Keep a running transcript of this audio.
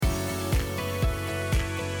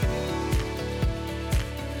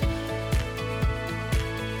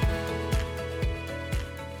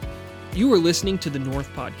You are listening to the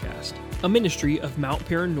North Podcast, a ministry of Mount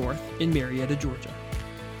Perrin North in Marietta, Georgia.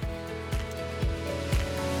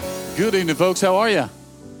 Good evening, folks. How are you?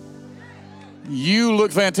 You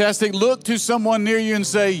look fantastic. Look to someone near you and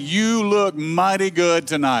say, you look mighty good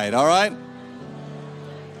tonight, all right?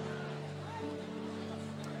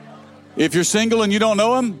 If you're single and you don't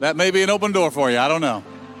know him, that may be an open door for you. I don't know.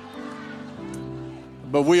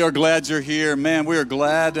 But we are glad you're here. Man, we are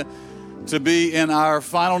glad to be in our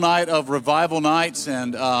final night of Revival Nights.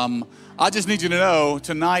 And I just need you to know,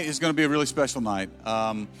 tonight is going to be a really special night.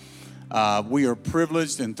 We are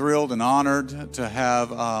privileged and thrilled and honored to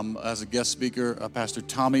have, as a guest speaker, Pastor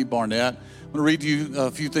Tommy Barnett. I'm going to read you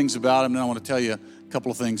a few things about him, and I want to tell you a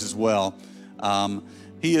couple of things as well.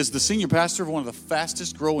 He is the senior pastor of one of the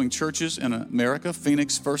fastest growing churches in America,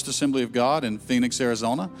 Phoenix First Assembly of God in Phoenix,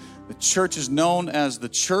 Arizona. The church is known as the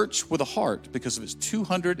Church with a Heart because of its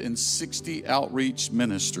 260 outreach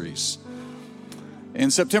ministries.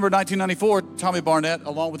 In September 1994, Tommy Barnett,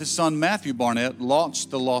 along with his son Matthew Barnett,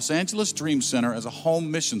 launched the Los Angeles Dream Center as a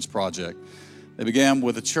home missions project. They began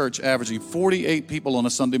with a church averaging 48 people on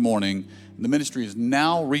a Sunday morning. The ministry is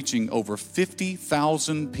now reaching over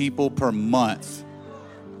 50,000 people per month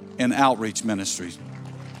in outreach ministries.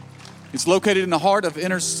 It's located in the heart of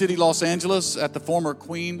inner city Los Angeles at the former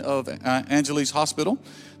Queen of Angeles Hospital.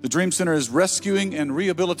 The Dream Center is rescuing and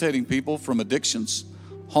rehabilitating people from addictions,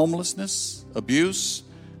 homelessness, abuse,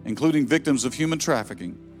 including victims of human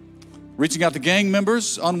trafficking. Reaching out to gang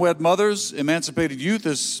members, unwed mothers, emancipated youth,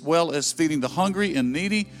 as well as feeding the hungry and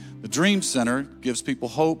needy, the Dream Center gives people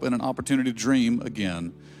hope and an opportunity to dream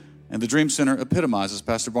again. And the Dream Center epitomizes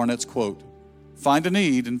Pastor Barnett's quote, "Find a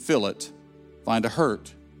need and fill it. Find a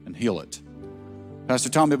hurt and heal it." Pastor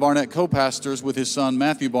Tommy Barnett co-pastors with his son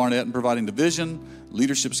Matthew Barnett in providing the vision,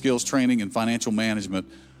 leadership skills training, and financial management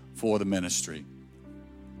for the ministry.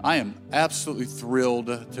 I am absolutely thrilled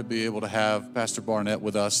to be able to have Pastor Barnett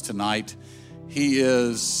with us tonight. He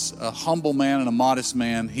is a humble man and a modest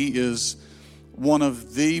man. He is one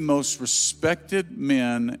of the most respected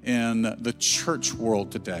men in the church world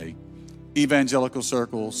today. Evangelical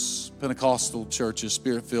circles, Pentecostal churches,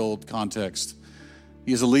 Spirit-filled context.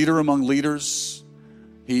 He is a leader among leaders.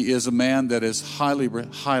 He is a man that is highly,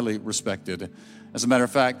 highly respected. As a matter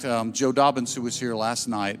of fact, Joe Dobbins, who was here last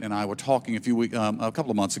night, and I were talking a couple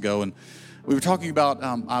of months ago, and we were talking about.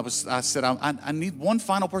 I said, I need one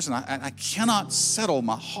final person. I cannot settle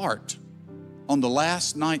my heart on the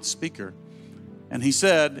last night's speaker. And he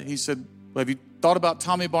said, well, have you thought about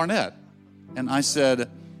Tommy Barnett? And I said,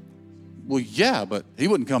 well, yeah, but he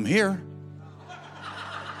wouldn't come here.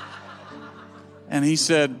 And he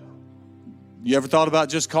said, you ever thought about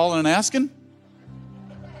just calling and asking?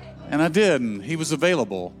 And I did, and he was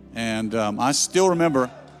available. And I still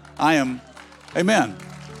remember, amen.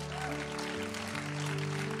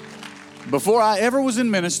 Before I ever was in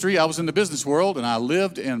ministry, I was in the business world, and I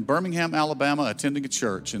lived in Birmingham, Alabama, attending a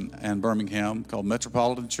church in Birmingham called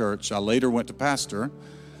Metropolitan Church. I later went to pastor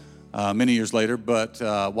many years later, but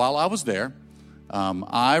while I was there,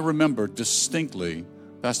 I remember distinctly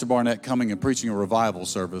Pastor Barnett coming and preaching a revival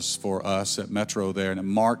service for us at Metro there, and it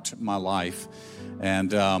marked my life.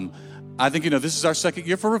 And I think, this is our second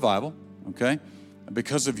year for revival, okay?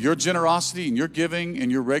 Because of your generosity and your giving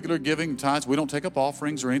and your regular giving tithes, we don't take up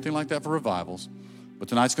offerings or anything like that for revivals. But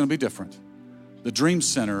tonight's going to be different. The Dream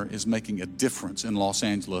Center is making a difference in Los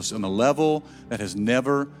Angeles on a level that has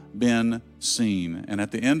never been seen. And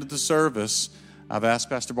at the end of the service, I've asked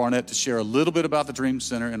Pastor Barnett to share a little bit about the Dream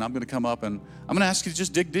Center, and I'm going to come up and I'm going to ask you to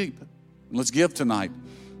just dig deep. Let's give tonight.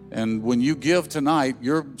 And when you give tonight,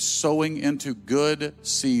 you're sowing into good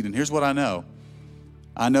seed. And here's what I know.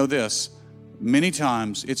 I know this. Many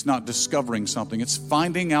times it's not discovering something. It's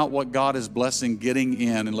finding out what God is blessing, getting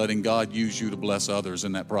in, and letting God use you to bless others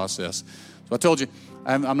in that process. So I told you,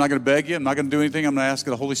 I'm not going to beg you. I'm not going to do anything. I'm going to ask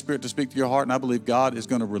the Holy Spirit to speak to your heart. And I believe God is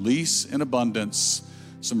going to release in abundance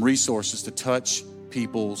some resources to touch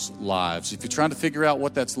people's lives. If you're trying to figure out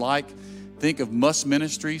what that's like, think of Must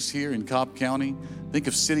Ministries here in Cobb County. Think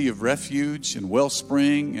of City of Refuge and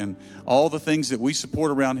Wellspring and all the things that we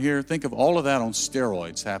support around here. Think of all of that on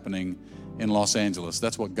steroids happening in Los Angeles.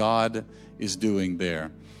 That's what God is doing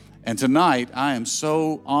there. And tonight, I am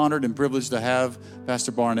so honored and privileged to have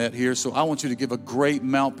Pastor Barnett here. So I want you to give a great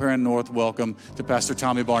Mount Perrin North welcome to Pastor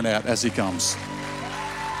Tommy Barnett as he comes.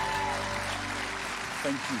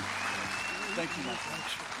 Thank you. Thank you, my friend.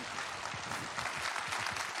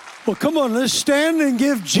 Well, come on, let's stand and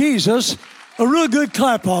give Jesus a real good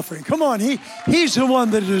clap offering. Come on, he's the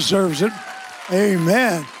one that deserves it.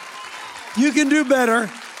 Amen. You can do better.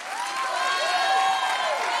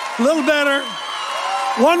 A little better.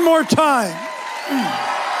 One more time.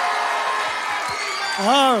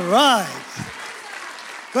 All right.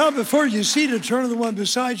 Well, before you see to turn to the one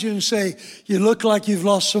beside you and say, you look like you've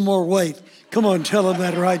lost some more weight. Come on, tell them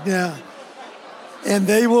that right now. And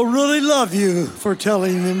they will really love you for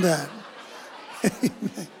telling them that.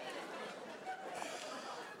 Amen.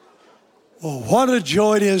 Well, what a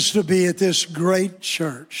joy it is to be at this great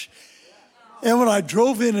church. And when I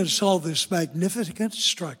drove in and saw this magnificent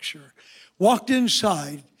structure, walked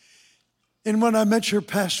inside, and when I met your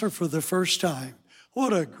pastor for the first time,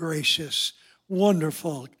 what a gracious,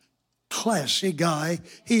 wonderful, classy guy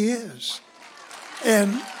he is.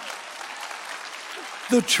 And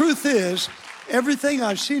the truth is, everything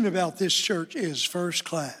I've seen about this church is first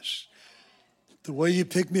class. The way you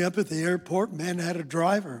picked me up at the airport, man, I had a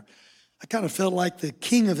driver. I kind of felt like the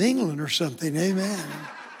King of England or something, amen.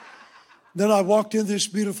 Then I walked in this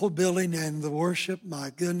beautiful building and the worship,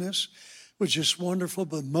 my goodness, was just wonderful.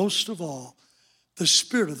 But most of all, the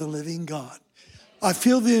Spirit of the living God. I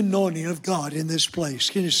feel the anointing of God in this place.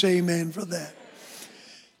 Can you say amen for that?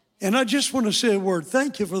 And I just want to say a word.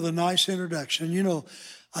 Thank you for the nice introduction. You know,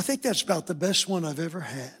 I think that's about the best one I've ever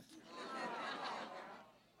had.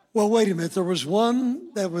 Well, wait a minute. There was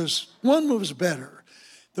one that was better.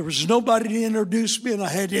 There was nobody to introduce me, and I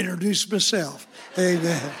had to introduce myself.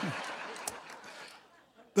 Amen.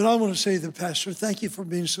 But I want to say to the pastor, thank you for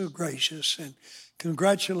being so gracious, and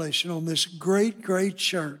congratulations on this great, great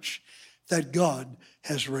church that God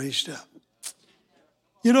has raised up.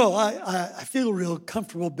 You know, I feel real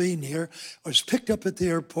comfortable being here. I was picked up at the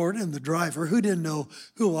airport, and the driver, who didn't know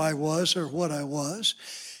who I was or what I was,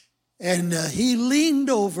 and he leaned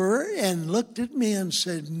over and looked at me and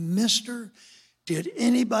said, "Mister, did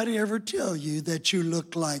anybody ever tell you that you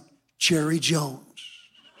look like Jerry Jones?"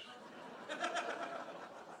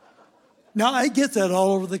 Now, I get that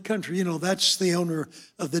all over the country. You know, that's the owner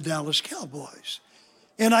of the Dallas Cowboys.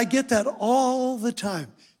 And I get that all the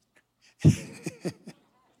time.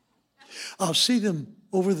 I'll see them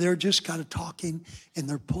over there just kind of talking, and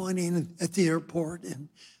they're pointing at the airport. And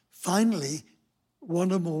finally,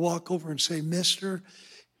 one of them will walk over and say, "Mister,"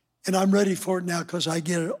 and I'm ready for it now because I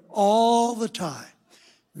get it all the time.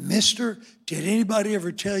 "Mister, did anybody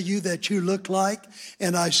ever tell you that you look like?"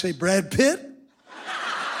 And I say, "Brad Pitt."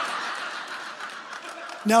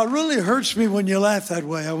 Now, it really hurts me when you laugh that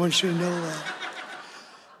way. I want you to know that.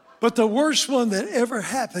 But the worst one that ever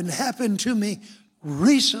happened to me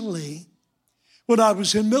recently. When I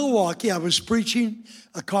was in Milwaukee, I was preaching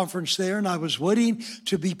a conference there, and I was waiting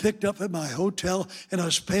to be picked up at my hotel, and I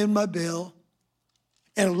was paying my bill.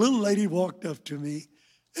 And a little lady walked up to me,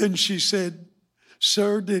 and she said,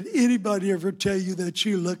 "Sir, did anybody ever tell you that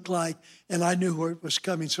you look like," and I knew where it was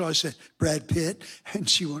coming, so I said, "Brad Pitt." And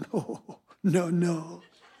she went, "Oh, no.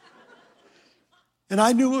 And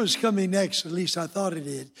I knew what was coming next, at least I thought it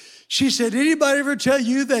did. She said, "Anybody ever tell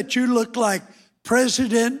you that you look like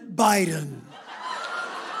President Biden?"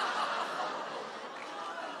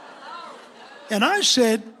 And I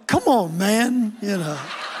said, "Come on, man, you know."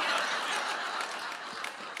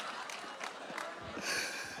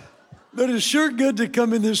 But it's sure good to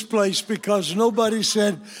come in this place because nobody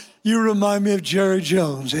said, "You remind me of Jerry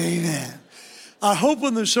Jones." Amen. I hope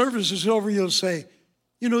when the service is over, you'll say,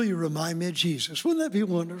 "You know, you remind me of Jesus." Wouldn't that be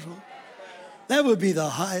wonderful? That would be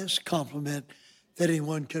the highest compliment that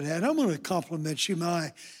anyone could have. And I'm going to compliment you,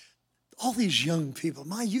 all these young people.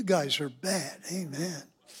 You guys are bad. Amen.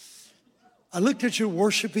 I looked at you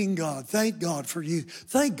worshiping God. Thank God for you.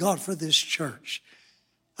 Thank God for this church.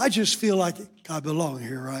 I just feel like I belong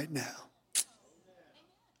here right now.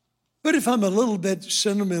 But if I'm a little bit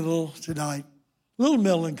sentimental tonight, a little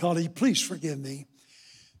melancholy, please forgive me.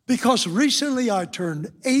 Because recently I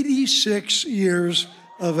turned 86 years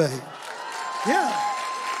of age. Yeah.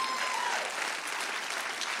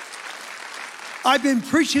 I've been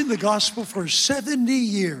preaching the gospel for 70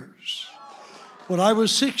 years. When I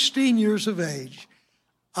was 16 years of age,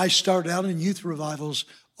 I started out in youth revivals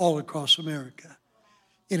all across America.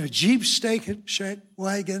 In a Jeep steak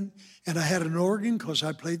wagon, and I had an organ because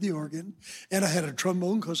I played the organ, and I had a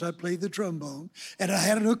trombone because I played the trombone, and I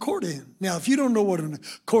had an accordion. Now, if you don't know what an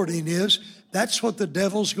accordion is, that's what the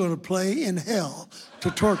devil's going to play in hell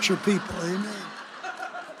to torture people. Amen.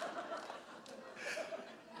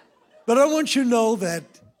 But I want you to know that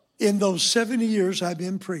in those 70 years I've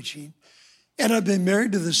been preaching, and I've been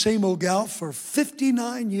married to the same old gal for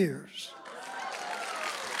 59 years.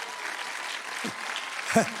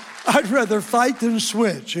 I'd rather fight than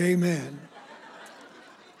switch, amen.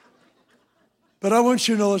 But I want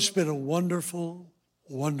you to know it's been a wonderful,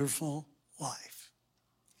 wonderful life.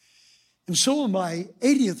 And so on my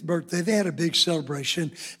 80th birthday, they had a big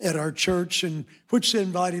celebration at our church, in which they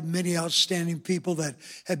invited many outstanding people that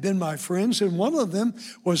had been my friends. And one of them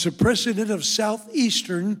was the president of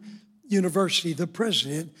Southeastern University, the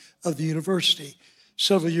president of the university.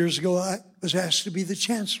 Several years ago, I was asked to be the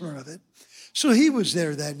chancellor of it. So he was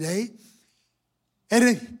there that day.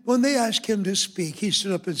 And when they asked him to speak, he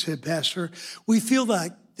stood up and said, Pastor, we feel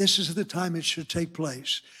like this is the time it should take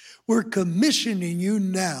place. We're commissioning you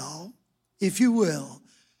now, if you will,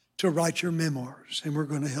 to write your memoirs, and we're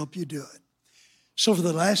going to help you do it. So for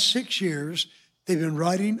the last 6 years, they've been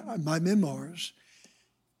writing my memoirs,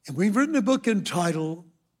 and we've written a book entitled,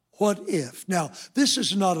 What If? Now, this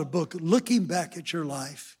is not a book looking back at your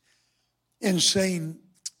life and saying,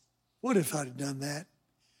 what if I'd done that?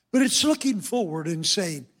 But it's looking forward and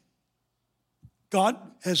saying, God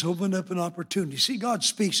has opened up an opportunity. See, God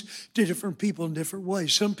speaks to different people in different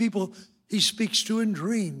ways. Some people he speaks to in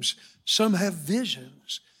dreams. Some have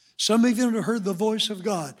visions. Some even heard the voice of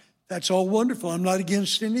God. That's all wonderful. I'm not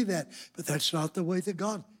against any of that. But that's not the way that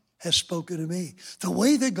God has spoken to me. The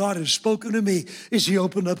way that God has spoken to me is he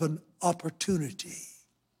opened up an opportunity.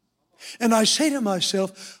 And I say to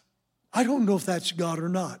myself, I don't know if that's God or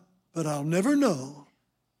not, but I'll never know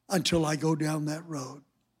until I go down that road.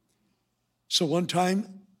 So one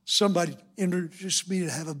time, somebody introduced me to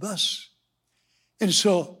have a bus. And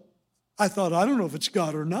so I thought, I don't know if it's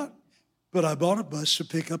God or not, but I bought a bus to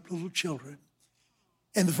pick up little children.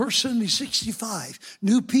 And the first Sunday, 65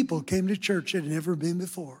 new people came to church that had never been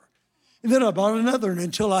before. And then I bought another, and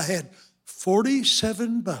until I had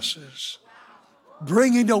 47 buses,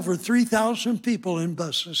 bringing over 3,000 people in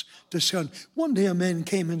buses to Sunday. One day a man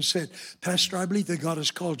came and said, Pastor, I believe that God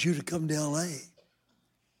has called you to come to L.A.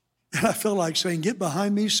 And I felt like saying, get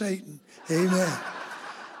behind me, Satan. Amen.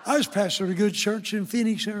 I was pastor of a good church in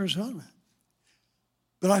Phoenix, Arizona.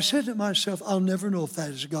 But I said to myself, I'll never know if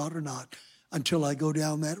that is God or not until I go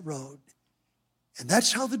down that road. And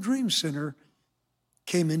that's how the Dream Center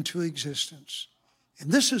came into existence.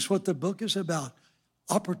 And this is what the book is about.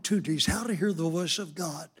 Opportunities, how to hear the voice of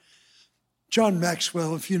God. John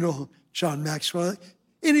Maxwell, if you know John Maxwell,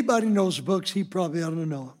 anybody knows books, he probably ought to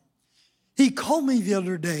know him. He called me the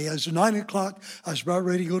other day. It was 9 o'clock. I was about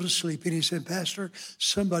ready to go to sleep. And he said, Pastor,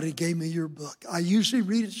 somebody gave me your book. I usually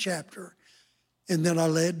read a chapter, and then I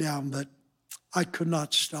lay it down, but I could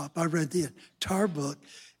not stop. I read the entire book,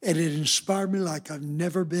 and it inspired me like I've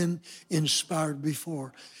never been inspired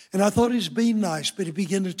before. And I thought he was being nice, but he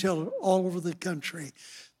began to tell it all over the country.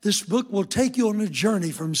 This book will take you on a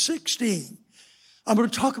journey from 16. I'm going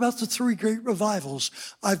to talk about the 3 great revivals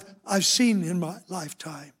I've seen in my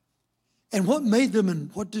lifetime, and what made them and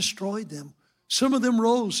what destroyed them. Some of them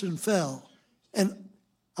rose and fell, and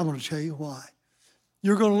I'm going to tell you why.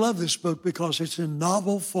 You're going to love this book because it's in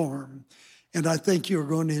novel form, and I think you're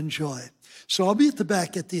going to enjoy it. So I'll be at the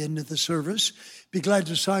back at the end of the service. Be glad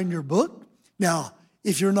to sign your book. Now,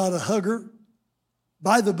 if you're not a hugger,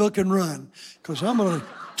 buy the book and run, because I'm going to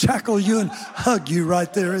tackle you and hug you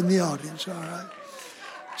right there in the audience, all right?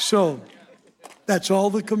 So that's all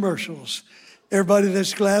the commercials. Everybody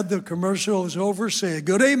that's glad the commercial is over, say a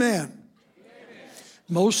good amen. Amen.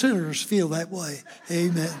 Most sinners feel that way.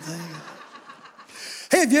 Amen. Thank you.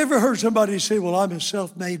 Hey, have you ever heard somebody say, well, I'm a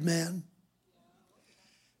self-made man?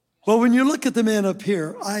 Well, when you look at the man up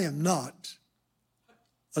here, I am not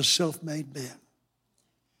a self-made man.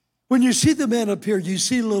 When you see the man up here, you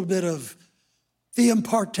see a little bit of the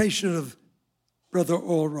impartation of Brother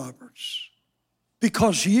Oral Roberts.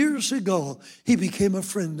 Because years ago, he became a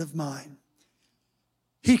friend of mine.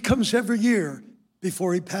 He comes every year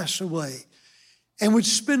before he passed away and would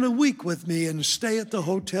spend a week with me and stay at the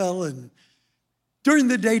hotel. And during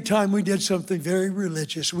the daytime, we did something very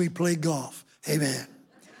religious. We played golf. Amen.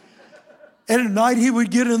 And at night, he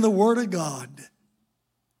would get in the Word of God.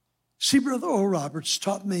 See, Brother Oral Roberts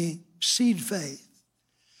taught me seed faith.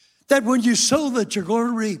 That when you sow that you're going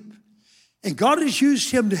to reap. And God has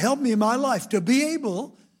used him to help me in my life to be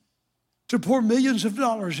able to pour millions of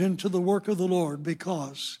dollars into the work of the Lord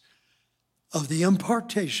because of the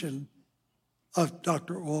impartation of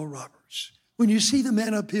Dr. Oral Roberts. When you see the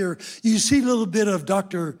man up here, you see a little bit of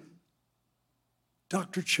Dr.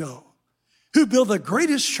 Cho, who built the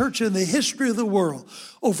greatest church in the history of the world.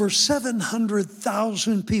 Over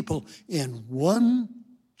 700,000 people in one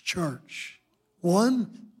church.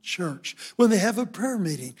 One church. When they have a prayer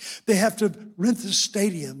meeting, they have to rent the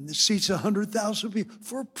stadium that seats 100,000 people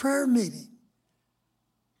for a prayer meeting.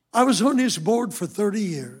 I was on his board for 30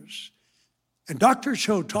 years. And Dr.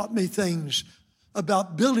 Cho taught me things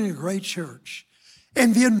about building a great church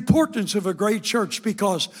and the importance of a great church,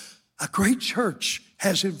 because a great church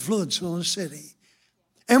has influence on the city.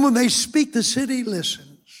 And when they speak, the city listens.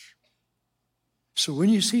 So when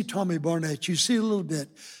you see Tommy Barnett, you see a little bit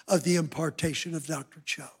of the impartation of Dr.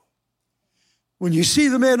 Cho. When you see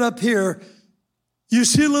the man up here, you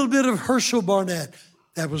see a little bit of Herschel Barnett.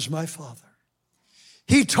 That was my father.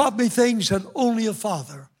 He taught me things that only a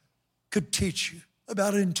father could teach you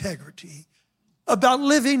about integrity, about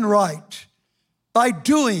living right, by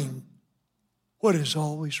doing what is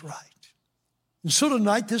always right. And so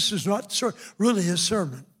tonight, this is not really a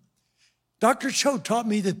sermon. Dr. Cho taught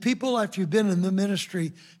me that people, after you've been in the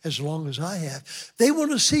ministry as long as I have, they want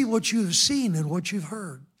to see what you've seen and what you've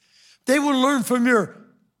heard. They will learn from your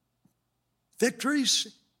victories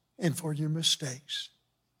and for your mistakes.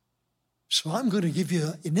 So I'm going to give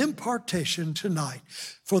you an impartation tonight.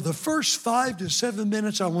 For the first 5 to 7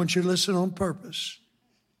 minutes, I want you to listen on purpose.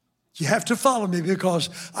 You have to follow me because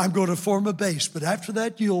I'm going to form a base, but after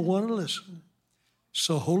that, you'll want to listen.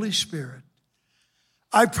 So Holy Spirit,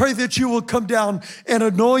 I pray that you will come down and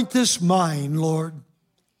anoint this mind, Lord.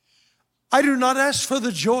 I do not ask for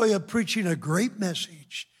the joy of preaching a great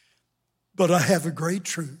message, but I have a great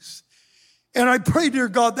truth. And I pray, dear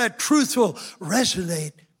God, that truth will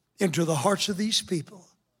resonate into the hearts of these people.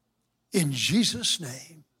 In Jesus'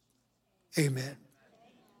 name, amen.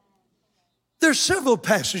 There's several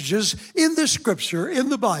passages in the scripture, in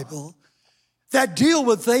the Bible, that deal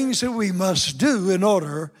with things that we must do in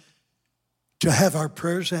order to have our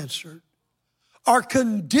prayers answered, are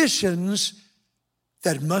conditions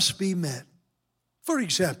that must be met. For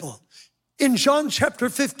example, in John chapter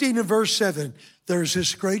 15 and verse 7, there's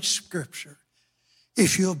this great scripture.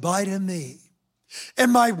 If you abide in me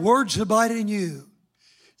and my words abide in you,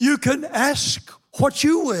 you can ask what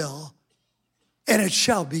you will and it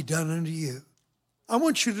shall be done unto you. I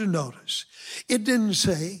want you to notice, it didn't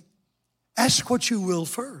say, ask what you will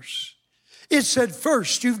first. It said,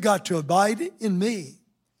 first, you've got to abide in me,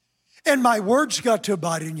 and my words got to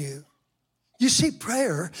abide in you. You see,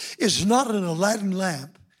 prayer is not an Aladdin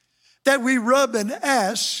lamp that we rub and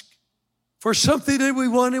ask for something that we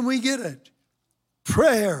want and we get it.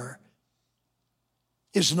 Prayer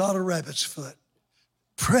is not a rabbit's foot.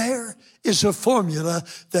 Prayer is a formula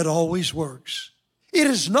that always works. It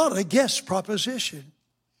is not a guess proposition.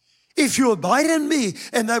 If you abide in me,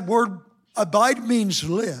 and that word abide means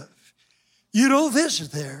live, you don't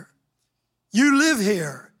visit there. You live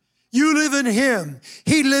here. You live in him.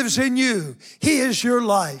 He lives in you. He is your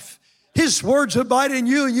life. His words abide in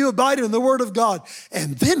you and you abide in the word of God.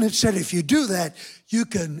 And then it said, if you do that, you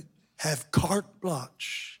can have carte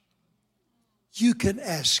blanche. You can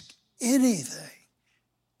ask anything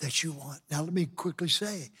that you want. Now, let me quickly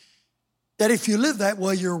say that if you live that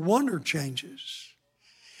way, your wonder changes.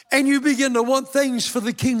 And you begin to want things for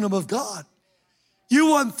the kingdom of God. You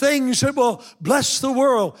want things that will bless the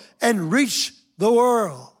world and reach the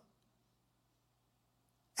world.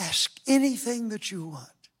 Ask anything that you want.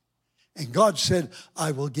 And God said,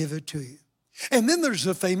 I will give it to you. And then there's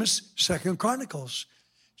the famous 2 Chronicles,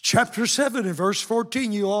 chapter 7 and verse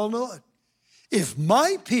 14. You all know it. If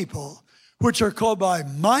my people, which are called by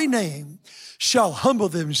my name, shall humble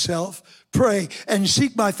themselves, pray, and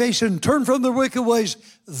seek my face, and turn from their wicked ways,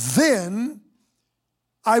 then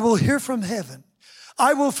I will hear from heaven.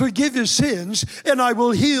 I will forgive your sins, and I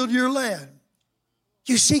will heal your land.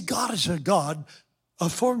 You see, God is a God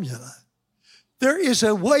of formula. There is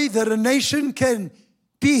a way that a nation can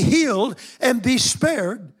be healed and be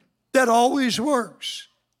spared that always works.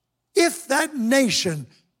 If that nation,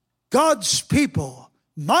 God's people,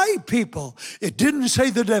 my people, it didn't say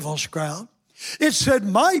the devil's crowd. It said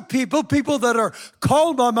my people, people that are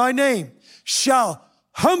called by my name, shall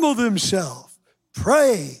humble themselves,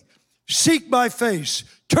 pray, seek my face,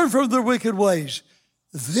 turn from their wicked ways.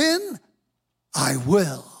 Then I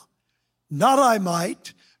will. Not I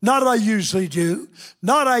might, not I usually do,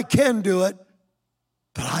 not I can do it,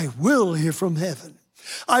 but I will hear from heaven.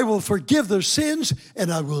 I will forgive their sins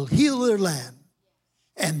and I will heal their land.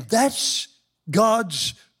 And that's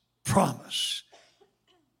God's promise.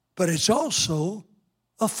 But it's also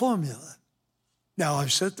a formula. Now,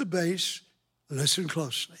 I've set the base. Listen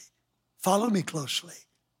closely. Follow me closely.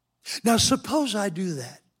 Now, suppose I do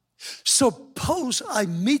that. Suppose I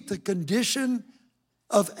meet the condition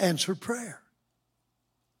of answered prayer.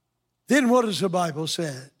 Then what does the Bible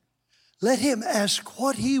say? Let him ask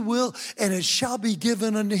what he will, and it shall be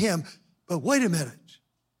given unto him. But wait a minute.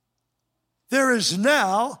 There is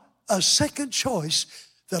now a second choice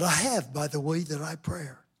that I have by the way that I pray.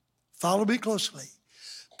 Follow me closely.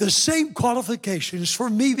 The same qualifications for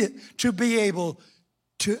me to be able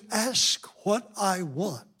to ask what I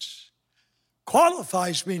want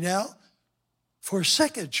qualifies me now for a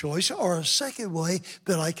second choice or a second way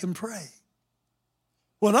that I can pray.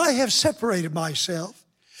 When I have separated myself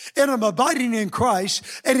and I'm abiding in Christ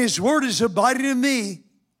and His Word is abiding in me,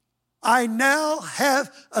 I now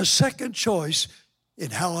have a second choice in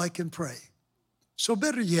how I can pray. So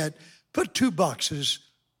better yet, put 2 boxes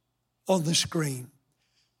on the screen.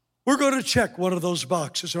 We're going to check one of those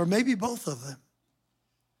boxes, or maybe both of them.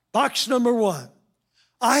 Box number 1,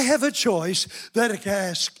 I have a choice that I can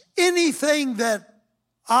ask anything that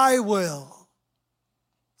I will.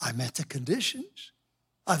 I met the conditions.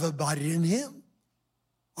 I've abided in Him.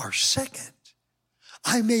 Or second,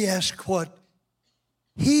 I may ask what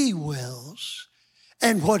He wills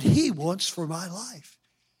and what He wants for my life.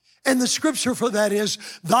 And the scripture for that is,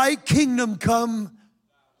 thy kingdom come,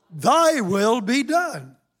 thy will be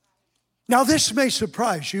done. Now this may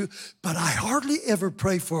surprise you, but I hardly ever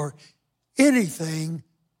pray for anything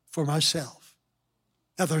for myself.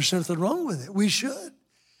 Now there's nothing wrong with it. We should.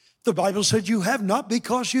 The Bible said you have not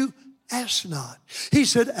because you ask not. He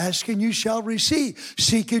said, ask and you shall receive.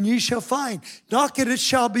 Seek and you shall find. Knock and it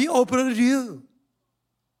shall be opened unto you.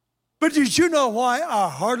 But did you know why I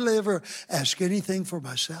hardly ever ask anything for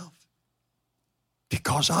myself?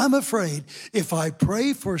 Because I'm afraid if I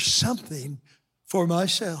pray for something for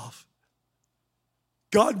myself,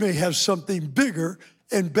 God may have something bigger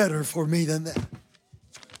and better for me than that.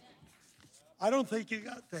 I don't think you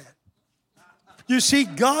got that. You see,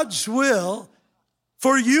 God's will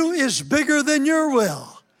for you is bigger than your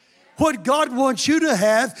will. What God wants you to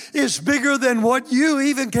have is bigger than what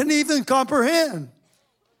you can comprehend.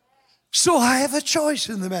 So I have a choice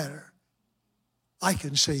in the matter. I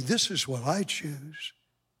can say, this is what I choose.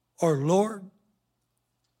 Or, Lord,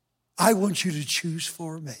 I want you to choose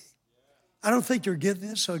for me. I don't think you're getting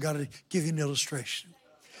this, so I got to give you an illustration.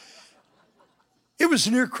 It was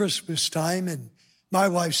near Christmas time, and my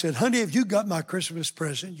wife said, honey, have you got my Christmas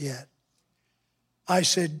present yet? I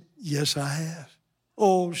said, yes, I have.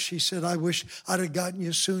 Oh, she said, I wish I'd have gotten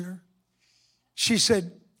you sooner. She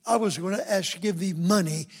said, I was going to ask you to give me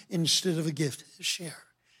money instead of a gift this year.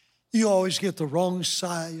 You always get the wrong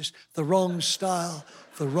size, the wrong style,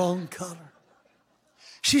 the wrong color.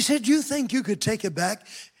 She said, you think you could take it back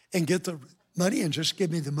and get the money and just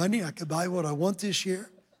give me the money? I could buy what I want this year.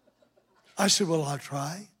 I said, well, I'll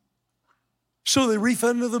try. So they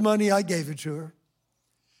refunded the money. I gave it to her.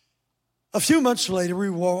 A few months later, we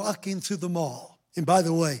were walking through the mall. And by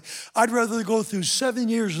the way, I'd rather go through 7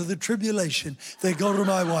 years of the tribulation than go to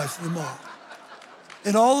my wife in the mall.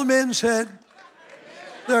 And all the men said,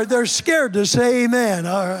 they're scared to say amen.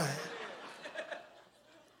 All right.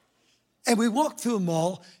 And we walked through a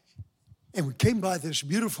mall, and we came by this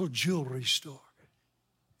beautiful jewelry store.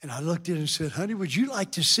 And I looked in and said, honey, would you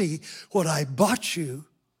like to see what I bought you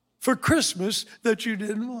for Christmas that you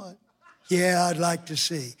didn't want? Yeah, I'd like to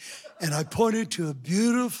see. And I pointed to a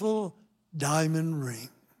beautiful diamond ring.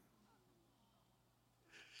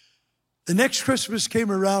 The next Christmas came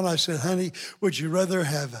around. I said, honey, would you rather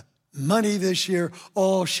have money this year?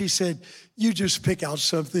 Oh, she said, you just pick out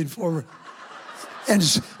something for me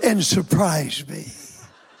and surprise me.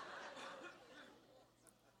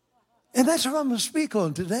 And that's what I'm going to speak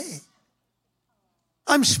on today.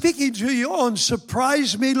 I'm speaking to you on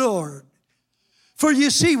surprise me, Lord. For you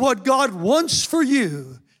see, what God wants for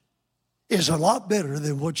you is a lot better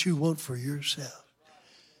than what you want for yourself.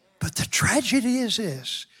 But the tragedy is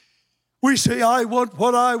this. We say, I want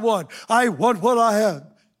what I want. I want what I have.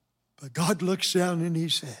 But God looks down and He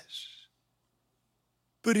says,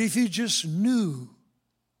 but if you just knew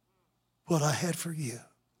what I had for you,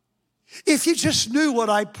 if you just knew what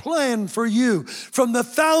I planned for you from the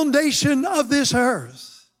foundation of this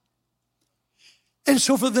earth. And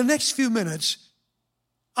so for the next few minutes,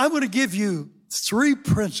 I'm going to give you 3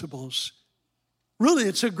 principles. Really,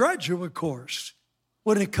 it's a graduate course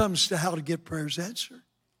when it comes to how to get prayers answered.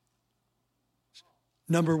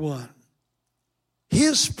 Number 1,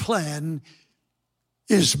 His plan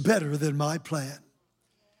is better than my plan.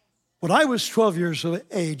 When I was 12 years of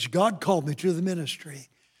age, God called me to the ministry.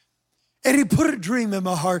 And He put a dream in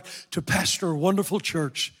my heart to pastor a wonderful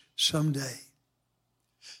church someday.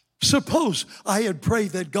 Suppose I had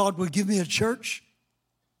prayed that God would give me a church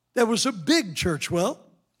that was a big church. Well,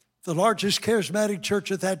 the largest charismatic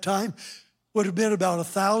church at that time would have been about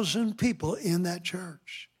 1,000 people in that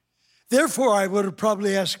church. Therefore, I would have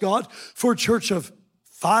probably asked God for a church of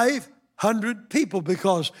 500 people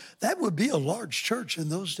because that would be a large church in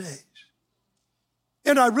those days.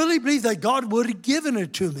 And I really believe that God would have given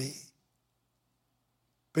it to me.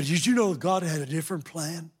 But did you know God had a different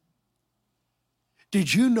plan?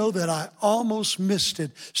 Did you know that I almost missed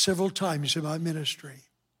it several times in my ministry?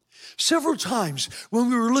 Several times when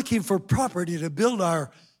we were looking for property to build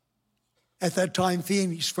our, at that time,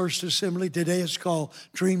 Phoenix First Assembly, today it's called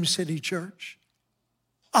Dream City Church,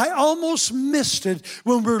 I almost missed it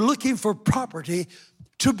when we were looking for property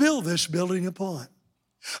to build this building upon.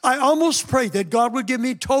 I almost prayed that God would give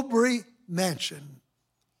me Tobury Mansion,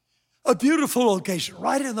 a beautiful location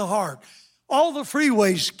right in the heart. All the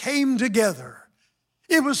freeways came together.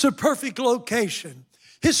 It was a perfect location,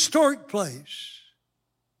 historic place.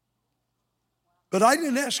 But I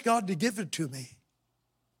didn't ask God to give it to me.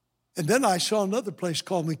 And then I saw another place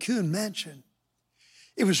called McCune Mansion.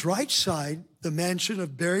 It was right side the mansion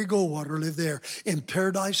of Barry Goldwater lived there in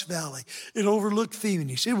Paradise Valley. It overlooked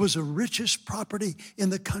Phoenix. It was the richest property in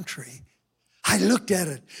the country. I looked at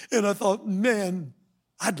it and I thought, man,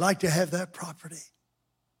 I'd like to have that property.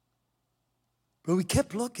 But we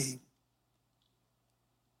kept looking.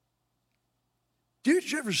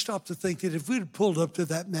 Did you ever stop to think that if we'd have pulled up to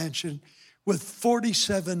that mansion with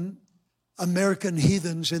 47 American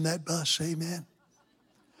heathens in that bus, amen,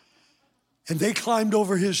 and they climbed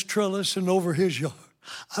over his trellis and over his yard,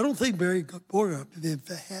 I don't think Barry Goldwater would have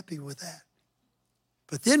been happy with that.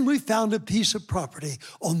 But then we found a piece of property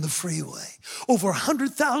on the freeway. Over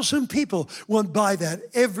 100,000 people went by that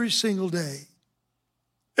every single day.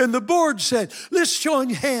 And the board said, let's join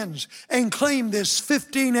hands and claim this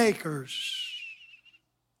 15 acres.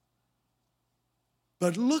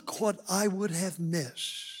 But look what I would have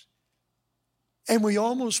missed. And we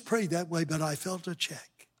almost prayed that way, but I felt a check.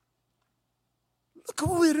 Look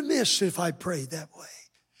what we'd have missed if I prayed that way.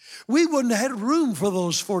 We wouldn't have had room for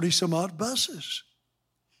those 40-some-odd buses.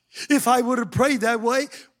 If I would have prayed that way,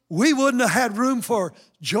 we wouldn't have had room for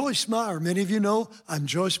Joyce Meyer. Many of you know I'm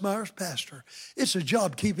Joyce Meyer's pastor. It's a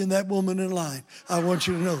job keeping that woman in line. I want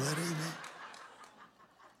you to know that, amen.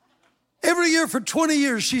 Every year for 20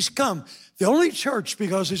 years, she's come. The only church,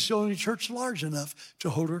 because it's the only church large enough to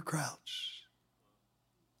hold her crowds.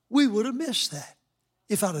 We would have missed that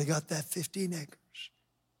if I'd have got that 15 acres.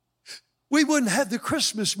 We wouldn't have the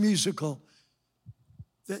Christmas musical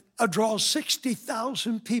that draws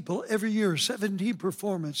 60,000 people every year, 17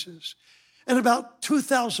 performances, and about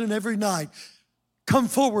 2,000 every night come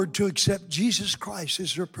forward to accept Jesus Christ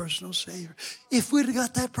as their personal Savior. If we'd have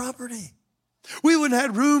got that property, we wouldn't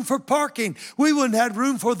have had room for parking. We wouldn't have had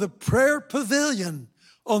room for the prayer pavilion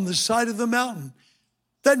on the side of the mountain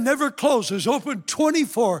that never closes, open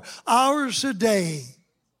 24 hours a day.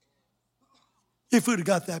 If we'd have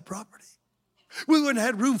got that property, we wouldn't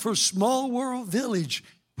have had room for Small World Village,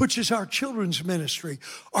 which is our children's ministry,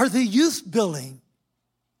 or the youth building.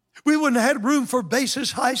 We wouldn't have had room for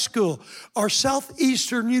Basis High School, or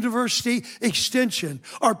Southeastern University Extension,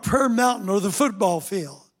 or Prayer Mountain, or the football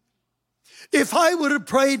field. If I would have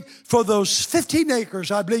prayed for those 15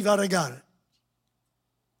 acres, I believe I'd have got it.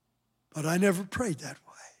 But I never prayed that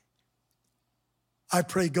way. I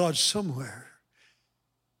pray, God, somewhere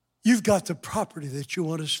you've got the property that you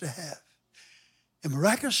want us to have. And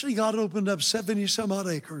miraculously, God opened up 70-some-odd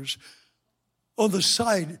acres on the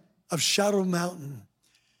side of Shadow Mountain.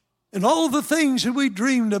 And all the things that we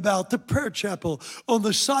dreamed about, the prayer chapel on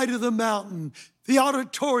the side of the mountain, the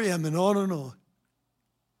auditorium, and on and on.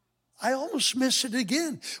 I almost missed it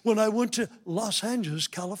again when I went to Los Angeles,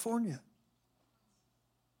 California.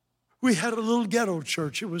 We had a little ghetto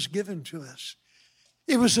church. It was given to us.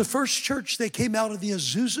 It was the first church that came out of the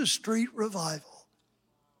Azusa Street revival.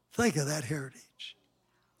 Think of that heritage.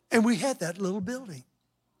 And we had that little building.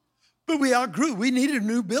 But we outgrew. We needed a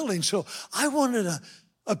new building. So I wanted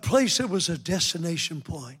a place that was a destination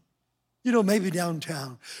point. You know, maybe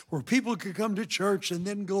downtown, where people could come to church and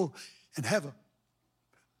then go and have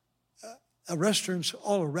restaurants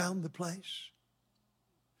all around the place.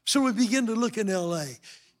 So we began to look in L.A.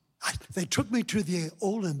 They took me to the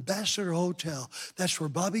old Ambassador Hotel. That's where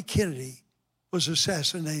Bobby Kennedy was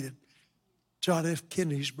assassinated, John F.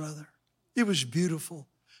 Kennedy's brother. It was beautiful.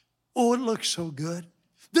 Oh, it looked so good.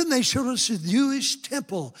 Then they showed us the Jewish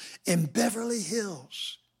temple in Beverly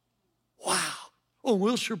Hills. Wow. On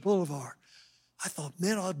Wilshire Boulevard. I thought,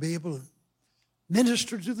 man, I'd be able to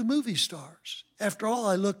minister to the movie stars. After all,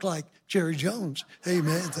 I look like Jerry Jones.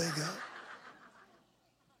 Amen, thank God.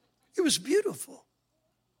 It was beautiful.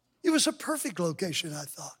 It was a perfect location, I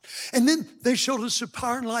thought. And then they showed us a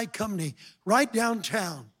Power and Light Company right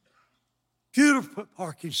downtown. Beautiful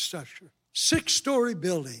parking structure, 6-story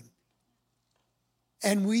building.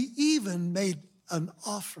 And we even made an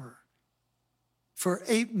offer for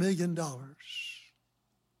 $8 million.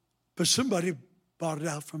 But somebody bought it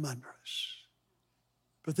out from under us.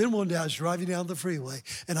 But then one day I was driving down the freeway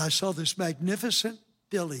and I saw this magnificent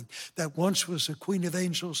building that once was the Queen of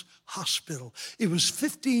Angels Hospital. It was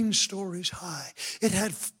 15 stories high. It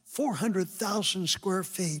had 400,000 square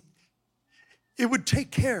feet. It would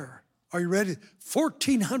take care, are you ready?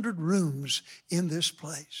 1,400 rooms in this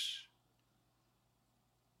place.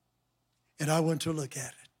 And I went to look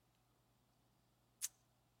at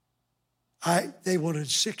it. They wanted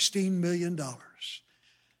 $16 million.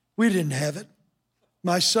 We didn't have it.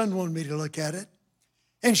 My son wanted me to look at it.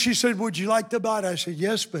 And she said, would you like to buy it? I said,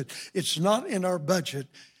 yes, but it's not in our budget.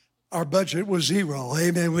 Our budget was zero.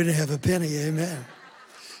 Amen. We didn't have a penny. Amen.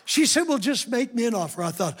 She said, well, just make me an offer. I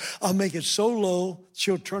thought, I'll make it so low,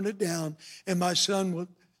 she'll turn it down, and my son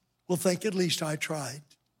will think at least I tried.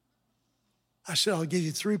 I said, I'll give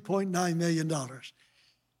you $3.9 million.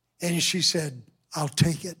 And she said, I'll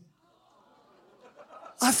take it.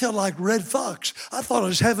 I felt like Red Fox. I thought I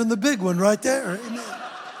was having the big one right there. Amen.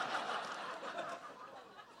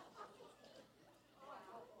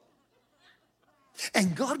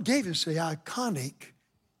 And God gave us the iconic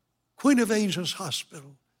Queen of Angels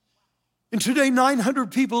Hospital. And today,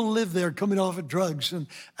 900 people live there coming off of drugs and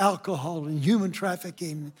alcohol and human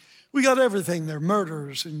trafficking. We got everything there,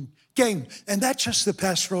 murders and gang. And that's just the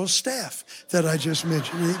pastoral staff that I just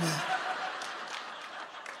mentioned. Amen.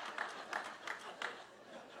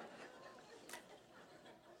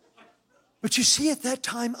 But you see, at that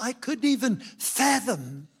time, I couldn't even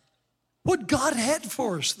fathom what God had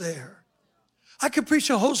for us there. I could preach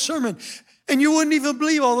a whole sermon, and you wouldn't even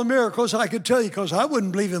believe all the miracles I could tell you, because I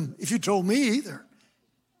wouldn't believe them if you told me either.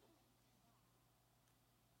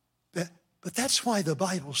 But that's why the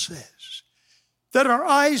Bible says that our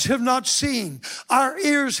eyes have not seen, our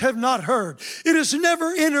ears have not heard. It has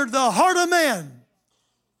never entered the heart of man.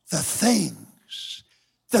 The things,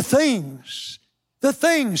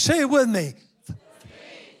 say it with me,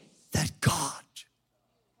 that God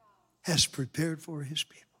has prepared for his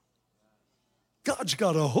people. God's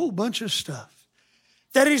got a whole bunch of stuff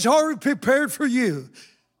that he's already prepared for you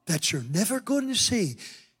that you're never going to see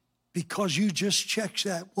because you just checked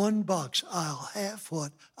that one box. I'll have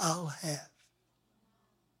what I'll have.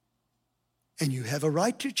 And you have a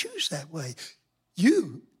right to choose that way.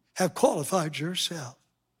 You have qualified yourself.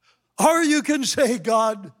 Or you can say,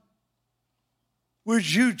 God,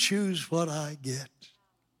 would you choose what I get?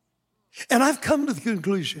 And I've come to the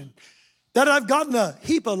conclusion that I've gotten a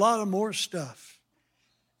lot of more stuff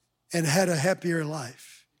and had a happier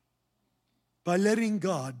life by letting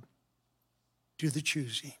God do the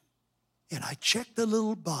choosing. And I check the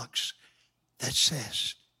little box that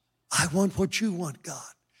says, I want what you want,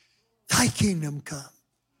 God. Thy kingdom come.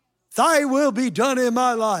 Thy will be done in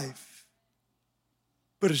my life.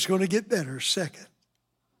 But it's going to get better. Second,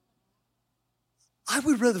 I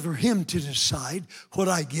would rather for him to decide what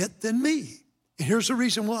I get than me. And here's the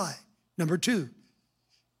reason why. Number two,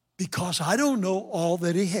 because I don't know all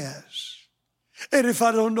that he has. And if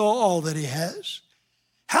I don't know all that he has,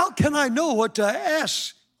 how can I know what to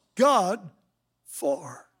ask God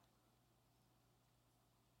for?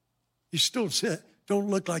 You still don't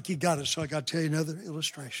look like you got it, so I got to tell you another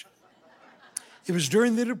illustration. It was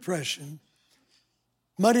during the Depression.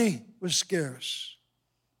 Money was scarce.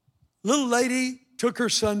 Little lady took her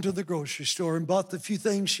son to the grocery store and bought the few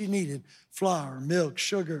things she needed: flour, milk,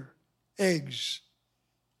 sugar, eggs.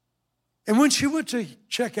 And when she went to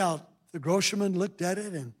check out, the grocerman looked at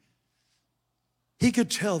it and he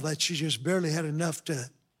could tell that she just barely had enough to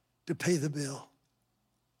pay the bill.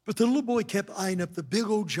 But the little boy kept eyeing up the big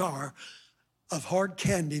old jar of hard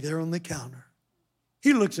candy there on the counter.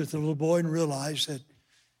 He looked at the little boy and realized that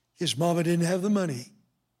his mama didn't have the money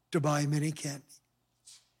to buy him any candy.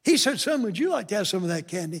 He said, son, would you like to have some of that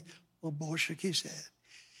candy? Little boy shook his head.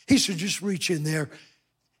 He said, just reach in there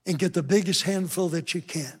and get the biggest handful that you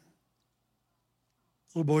can.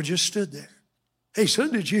 Little boy just stood there. Hey,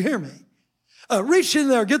 son, did you hear me? Reach in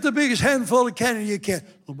there, get the biggest handful of candy you can.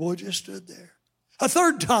 Little boy just stood there. A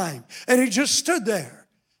third time, and he just stood there.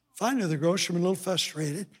 Finally, the grocerman, a little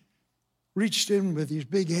frustrated, reached in with his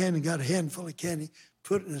big hand and got a handful of candy,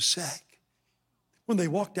 put it in a sack. When they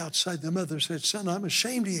walked outside, the mother said, son, I'm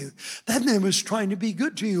ashamed of you. That man was trying to be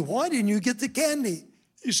good to you. Why didn't you get the candy?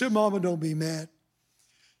 He said, Mama, don't be mad.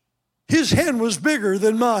 His hand was bigger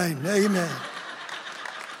than mine. Amen.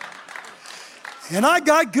 And I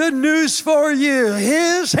got good news for you.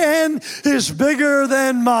 His hand is bigger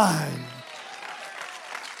than mine.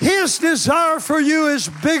 His desire for you is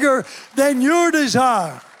bigger than your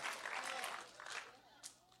desire.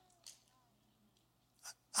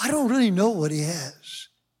 I don't really know what he has.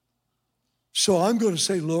 So I'm going to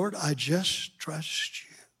say, Lord, I just trust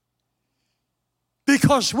you.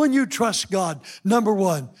 Because when you trust God, number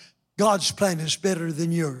one, God's plan is better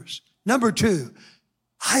than yours. Number 2,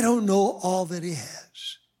 I don't know all that he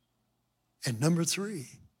has. And number 3,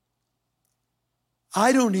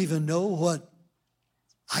 I don't even know what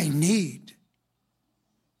I need.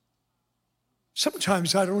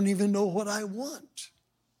 Sometimes I don't even know what I want.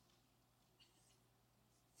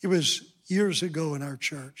 It was years ago in our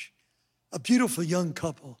church. A beautiful young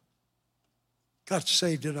couple got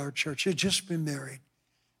saved at our church. They had just been married.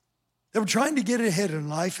 They were trying to get ahead in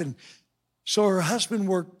life, and so her husband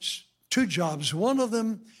worked 2 jobs. One of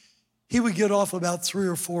them, he would get off about 3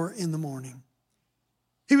 or 4 in the morning.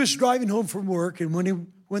 He was driving home from work, and when he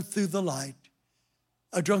went through the light,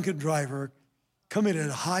 a drunken driver come in at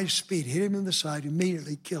a high speed, hit him in the side,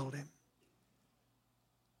 immediately killed him.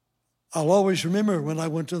 I'll always remember when I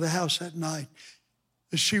went to the house that night,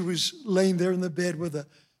 she was laying there in the bed with a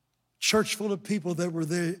church full of people that were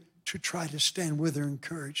there to try to stand with her,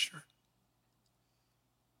 encourage her.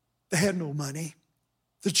 They had no money.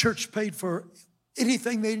 The church paid for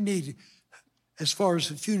anything they needed as far as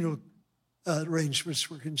the funeral arrangements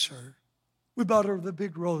were concerned. We bought her the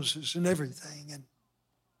big roses and everything. And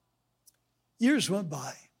years went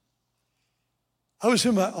by. I was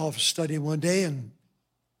in my office studying one day, and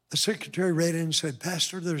the secretary read in and said,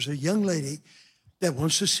 "Pastor, there's a young lady that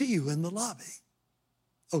wants to see you in the lobby."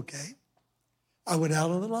 Okay. I went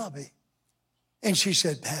out in the lobby, and she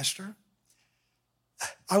said, "Pastor,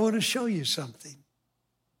 I want to show you something."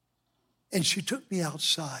 And she took me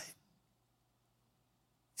outside.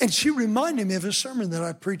 And she reminded me of a sermon that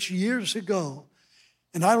I preached years ago.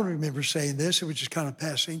 And I don't remember saying this, it was just kind of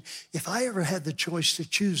passing. If I ever had the choice to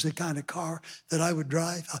choose the kind of car that I would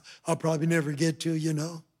drive, I'll probably never get to, you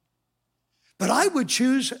know. But I would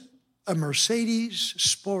choose a Mercedes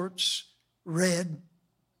Sports red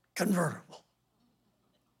convertible.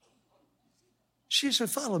 She said,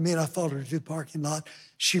 "Follow me," and I followed her to the parking lot.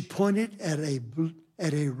 She pointed at a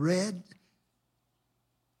red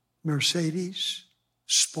Mercedes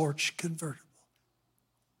Sports convertible.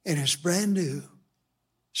 And it's brand new.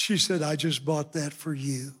 She said, "I just bought that for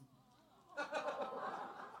you."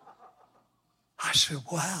 I said,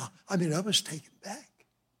 "Wow." I was taken back.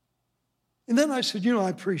 And then I said, "I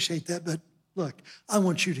appreciate that, but look, I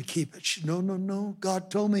want you to keep it." She said, No.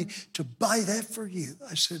 God told me to buy that for you.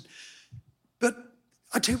 I said, "But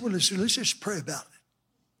I tell you what, let's just pray about it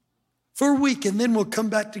for a week, and then we'll come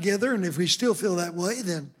back together, and if we still feel that way,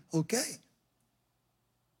 then okay."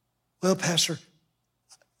 "Well, Pastor,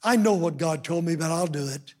 I know what God told me, but I'll do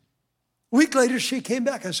it." A week later, she came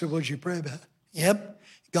back. I said, "What'd you pray about?" "Yep,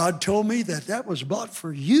 God told me that was bought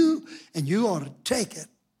for you, and you ought to take it."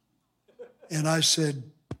 And I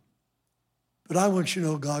said, "But I want you to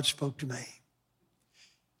know God spoke to me.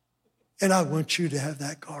 And I want you to have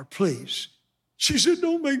that car, please." She said,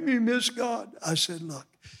 "Don't make me miss God." I said, "Look,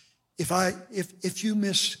 if you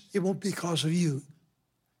miss, it won't be because of you.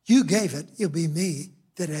 You gave it, it'll be me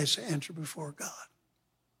that has to answer before God."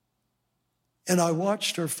 And I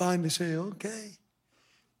watched her finally say, "Okay."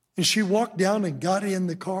 And she walked down and got in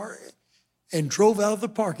the car and drove out of the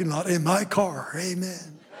parking lot in my car.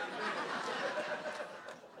 Amen.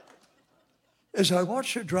 As I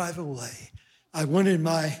watched her drive away, I went in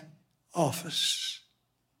my office.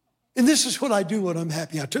 And this is what I do when I'm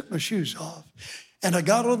happy. I took my shoes off and I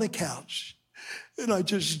got on the couch and I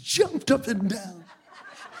just jumped up and down.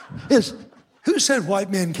 Who said white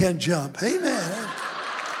men can't jump? Amen.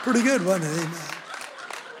 Pretty good, wasn't it? Amen.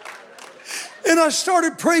 And I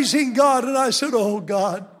started praising God, and I said, "Oh,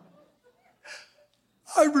 God,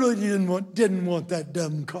 I really didn't want that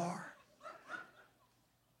dumb car.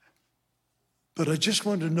 But I just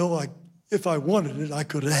wanted to know if I wanted it, I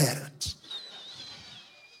could have had it."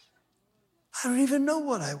 I don't even know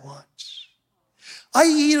what I want. I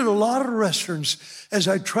eat at a lot of restaurants as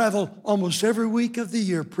I travel almost every week of the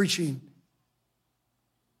year preaching,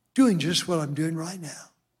 doing just what I'm doing right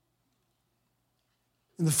now.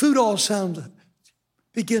 And the food all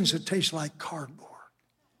begins to taste like cardboard.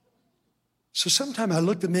 So sometimes I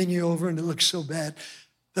look the menu over and it looks so bad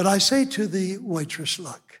that I say to the waitress,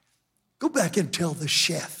 "Look, go back and tell the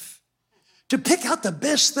chef to pick out the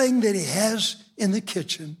best thing that he has in the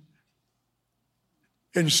kitchen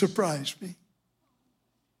and surprise me."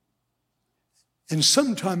 And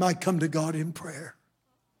sometime I come to God in prayer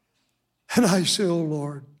and I say, "Oh,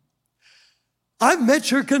 Lord, I've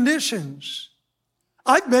met your conditions.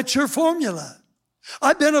 I've met your formula.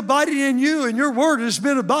 I've been abiding in you, and your word has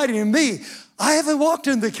been abiding in me. I haven't walked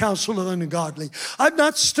in the counsel of the ungodly. I've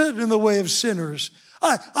not stood in the way of sinners.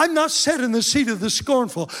 I'm not sat in the seat of the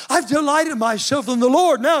scornful. I've delighted myself in the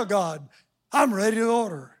Lord. Now, God, I'm ready to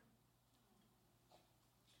order."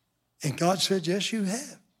 And God said, "Yes, you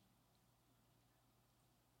have."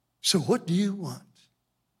 So what do you want?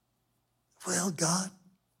 Well, God,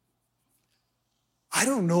 I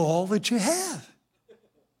don't know all that you have.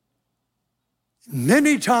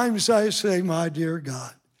 Many times I say, my dear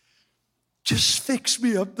God, just fix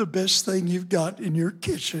me up the best thing you've got in your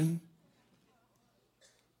kitchen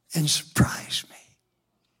and surprise me.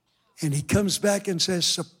 And he comes back and says,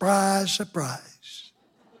 surprise, surprise.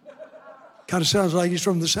 Kind of sounds like he's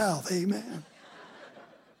from the South, amen.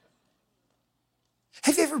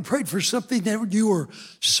 Have you ever prayed for something that you were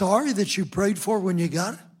sorry that you prayed for when you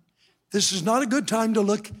got it? This is not a good time to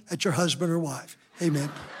look at your husband or wife. Amen.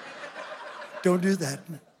 Don't do that.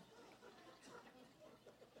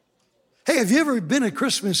 Hey, have you ever been at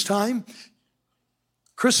Christmas time,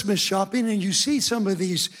 Christmas shopping, and you see some of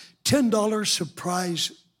these $10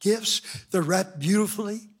 surprise gifts? They're wrapped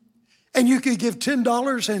beautifully. And you could give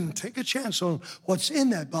 $10 and take a chance on what's in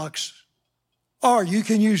that box. Or you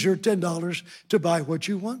can use your $10 to buy what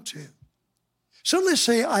you want to. So let's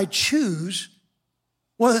say I choose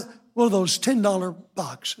one of those $10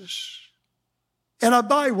 boxes. And I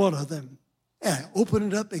buy one of them. And I open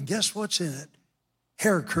it up and guess what's in it?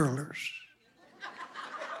 Hair curlers.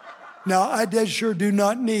 Now, I dead sure do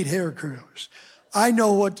not need hair curlers. I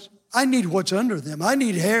need what's under them. I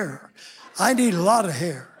need hair. I need a lot of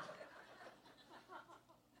hair.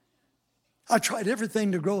 I tried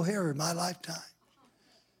everything to grow hair in my lifetime.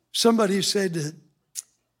 Somebody said,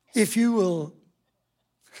 if you will,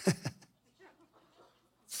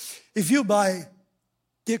 if you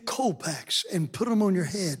get cold packs and put them on your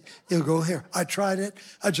head, it'll grow hair. I tried it.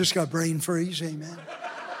 I just got brain freeze, amen.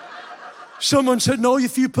 Someone said, no,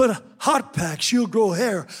 if you put hot packs, you'll grow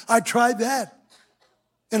hair. I tried that,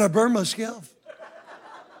 and I burned my scalp.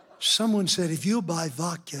 Someone said, if you'll buy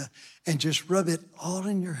vodka and just rub it all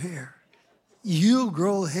in your hair, you'll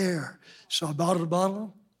grow hair. So I bought a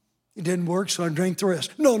bottle. It didn't work, so I drank the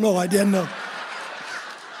rest. No, I didn't know.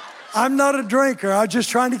 I'm not a drinker. I was just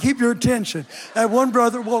trying to keep your attention. That one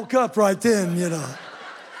brother woke up right then, you know.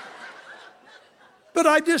 But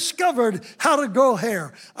I discovered how to grow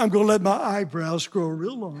hair. I'm going to let my eyebrows grow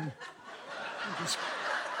real long.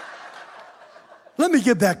 Let me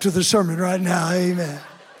get back to the sermon right now, amen.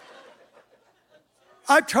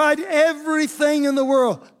 I tried everything in the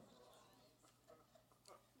world.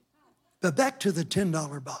 But back to the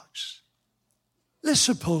 $10 box. Let's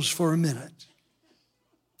suppose for a minute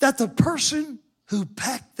that the person who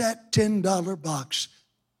packed that $10 box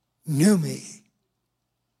knew me.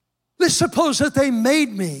 Let's suppose that they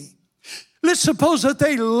made me. Let's suppose that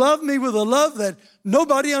they love me with a love that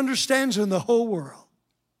nobody understands in the whole world.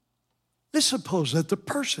 Let's suppose that the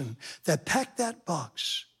person that packed that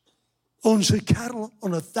box owns the cattle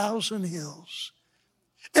on 1,000 hills,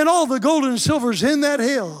 and all the gold and silver's in that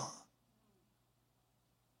hill.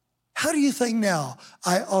 How do you think now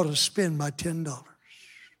I ought to spend my $10?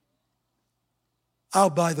 I'll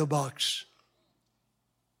buy the box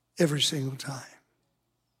every single time.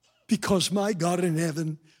 Because my God in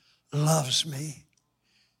heaven loves me.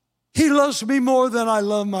 He loves me more than I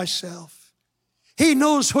love myself. He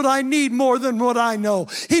knows what I need more than what I know.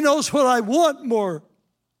 He knows what I want more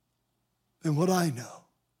than what I know.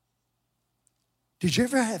 Did you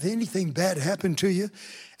ever have anything bad happen to you?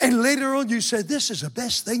 And later on you said, this is the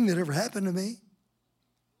best thing that ever happened to me?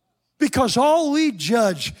 Because all we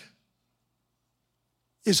judge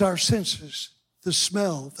is our senses, the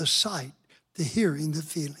smell, the sight, the hearing, the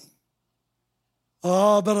feeling.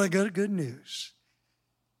 Oh, but I got good news.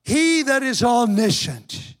 He that is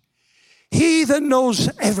omniscient, he that knows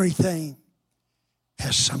everything,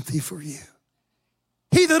 has something for you.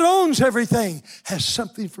 He that owns everything has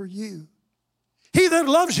something for you. He that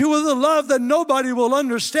loves you with a love that nobody will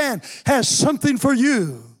understand has something for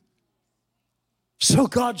you. So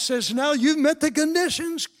God says, now you've met the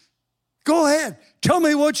conditions. Go ahead. Tell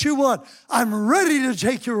me what you want. I'm ready to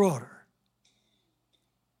take your order.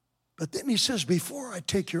 But then he says, before I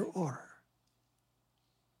take your order,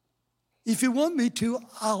 if you want me to,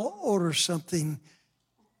 I'll order something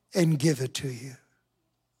and give it to you.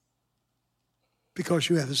 Because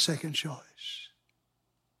you have a second choice.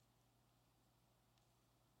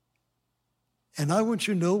 And I want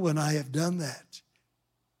you to know when I have done that,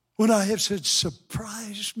 when I have said,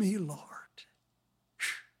 surprise me, Lord.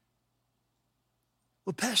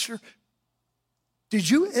 Well, Pastor, did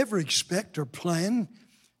you ever expect or plan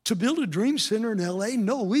to build a dream center in L.A.?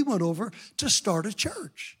 No, we went over to start a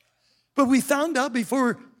church. But we found out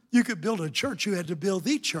before you could build a church, you had to build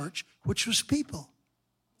the church, which was people.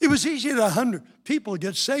 It was easy to 100 people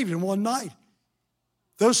get saved in one night.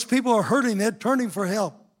 Those people are hurting, they're turning for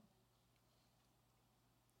help.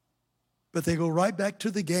 But they go right back to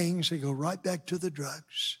the gangs, they go right back to the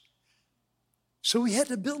drugs. So we had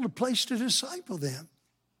to build a place to disciple them.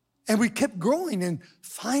 And we kept growing, and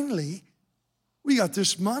finally, we got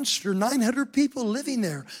this monster, 900 people living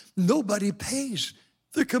there. Nobody pays.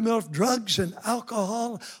 They're coming off drugs and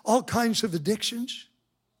alcohol, all kinds of addictions.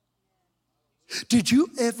 Did you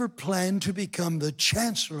ever plan to become the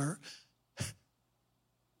chancellor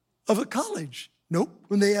of a college? Nope.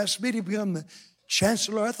 When they asked me to become the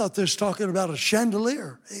chancellor, I thought they was talking about a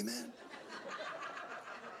chandelier. Amen.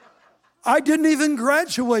 I didn't even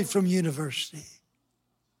graduate from university.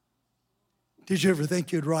 Did you ever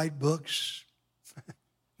think you'd write books?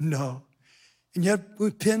 No. And yet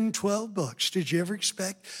we penned 12 books. Did you ever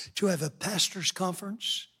expect to have a pastor's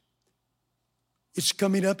conference? It's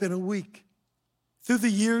coming up in a week. Through the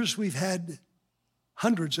years, we've had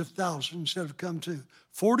hundreds of thousands that have come to.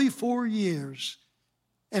 44 years.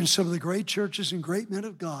 And some of the great churches and great men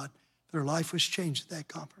of God, their life was changed at that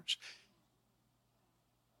conference.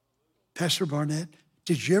 Pastor Barnett,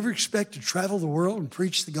 did you ever expect to travel the world and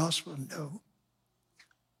preach the gospel? No.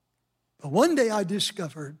 But one day I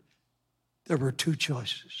discovered there were two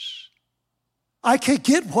choices. I could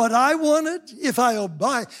get what I wanted if I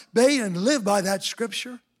obey and live by that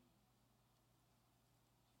scripture,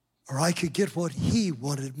 or I could get what he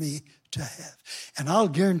wanted me to have. And I'll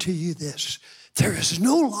guarantee you this, there is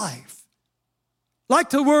no life like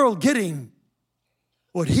the world getting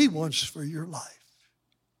what he wants for your life.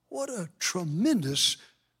 What a tremendous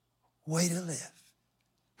way to live.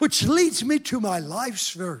 Which leads me to my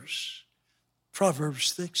life's verse,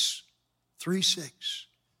 Proverbs 3:6.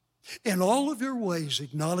 In all of your ways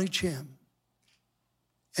acknowledge him,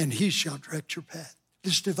 and he shall direct your path.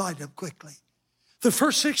 Just divide up quickly. The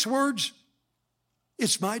first 6 words,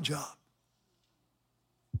 it's my job.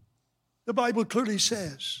 The Bible clearly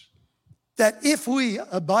says that if we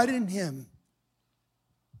abide in him,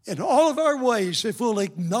 in all of our ways, if we'll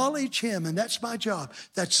acknowledge him, and that's my job,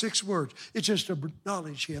 that's 6 words. It's just to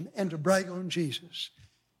acknowledge him and to brag on Jesus.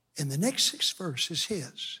 And the next 6 verses is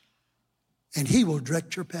his. And he will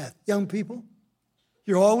direct your path. Young people,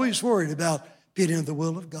 you're always worried about being in the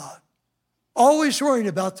will of God. Always worried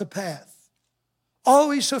about the path.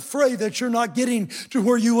 Always afraid that you're not getting to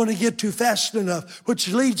where you want to get to fast enough, which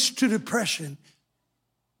leads to depression.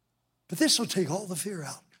 But this will take all the fear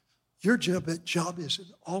out. Your job is in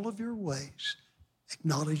all of your ways,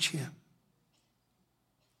 acknowledge him.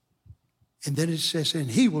 And then it says,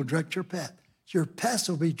 and he will direct your path. Your path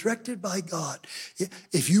will be directed by God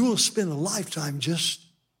if you will spend a lifetime just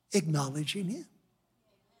acknowledging him.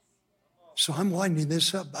 So I'm winding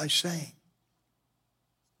this up by saying,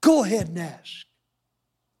 go ahead and ask.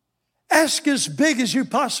 Ask as big as you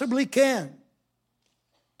possibly can.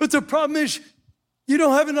 But the problem is, you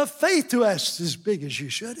don't have enough faith to ask as big as you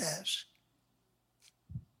should ask.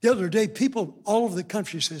 The other day, people all over the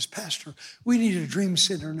country says, Pastor, we need a dream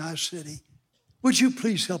center in our city. Would you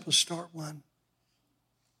please help us start one?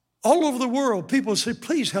 All over the world, people say,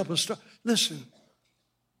 please help us start. Listen,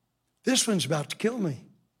 this one's about to kill me.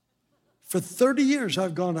 For 30 years,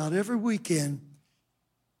 I've gone out every weekend.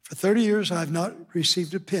 For 30 years, I've not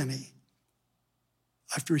received a penny.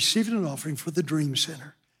 I've received an offering for the Dream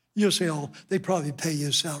Center. You'll say, oh, they probably pay you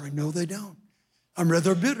a salary. No, they don't. I'm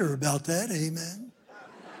rather bitter about that, amen.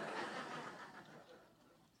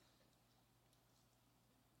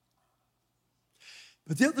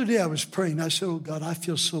 But the other day I was praying. I said, oh, God, I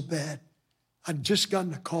feel so bad. I'd just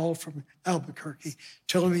gotten a call from Albuquerque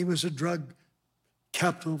telling me it was a drug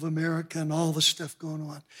capital of America and all the stuff going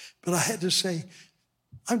on. But I had to say,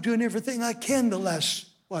 I'm doing everything I can the last,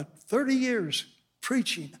 30 years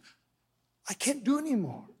preaching. I can't do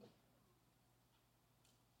anymore.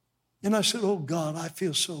 And I said, oh, God, I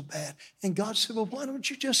feel so bad. And God said, well, why don't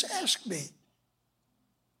you just ask me?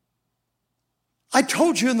 I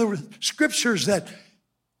told you in the scriptures that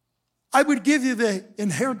I would give you the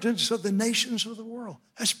inheritance of the nations of the world.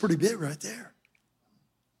 That's pretty big right there.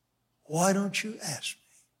 Why don't you ask me?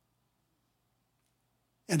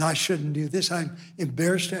 And I shouldn't do this. I'm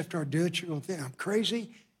embarrassed after I do it. You're going to think I'm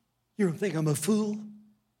crazy. You're going to think I'm a fool.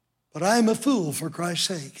 But I am a fool for Christ's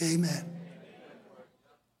sake. Amen.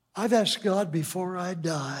 I've asked God before I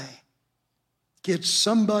die, get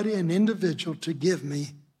somebody, an individual, to give me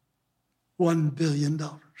 $1 billion.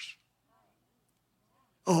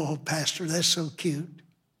 Oh, Pastor, that's so cute.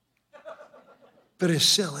 But it's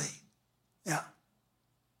silly. Yeah.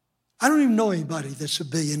 I don't even know anybody that's a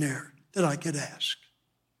billionaire that I could ask,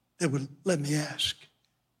 that would let me ask.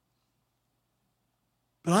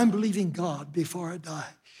 But I'm believing God before I die.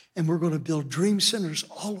 And we're going to build dream centers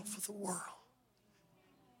all over the world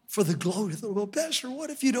for the glory of the Lord. Pastor, what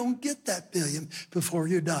if you don't get that billion before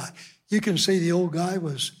you die? You can say the old guy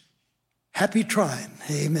was Happy trying.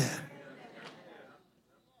 Amen.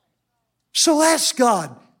 So ask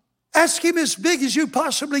God. Ask Him as big as you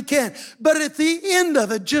possibly can. But at the end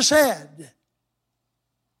of it, just add.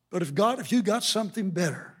 But if you got something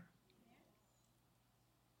better,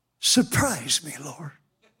 surprise me, Lord.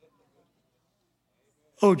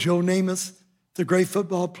 Oh, Joe Namath, the great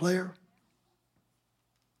football player.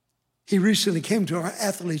 He recently came to our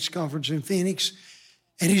athletes conference in Phoenix,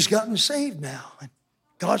 and he's gotten saved now. And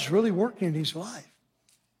God's really working in his life.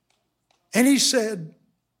 And he said,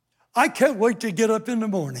 I can't wait to get up in the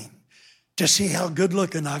morning to see how good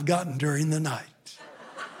looking I've gotten during the night.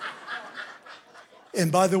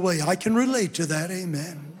 And by the way, I can relate to that,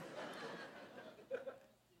 amen.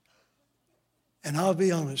 And I'll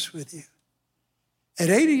be honest with you. At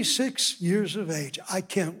 86 years of age, I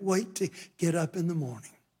can't wait to get up in the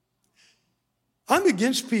morning. I'm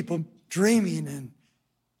against people dreaming and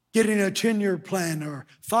getting a 10-year plan or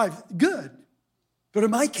 5. Good. But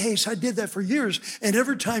in my case, I did that for years, and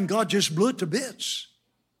every time God just blew it to bits.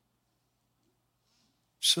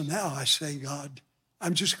 So now I say, God,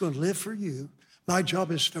 I'm just going to live for you. My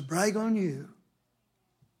job is to brag on you,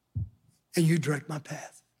 and you direct my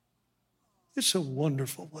path. It's a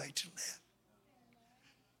wonderful way to live.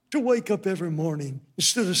 To wake up every morning,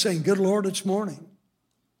 instead of saying, good Lord, it's morning,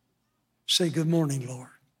 say, good morning, Lord.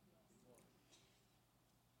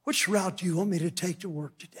 Which route do you want me to take to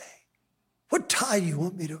work today? What tie do you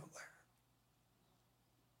want me to wear?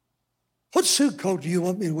 What suit coat do you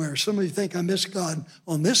want me to wear? Some of you think I miss God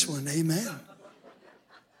on this one, amen.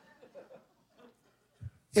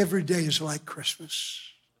 Every day is like Christmas.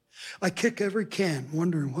 I kick every can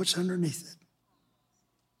wondering what's underneath it.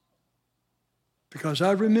 Because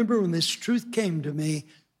I remember when this truth came to me,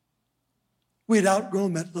 we had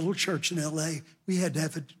outgrown that little church in L.A. We had to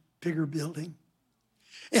have a bigger building.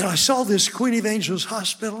 And I saw this Queen of Angels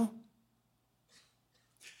hospital,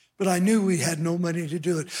 but I knew we had no money to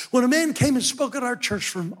do it. When a man came and spoke at our church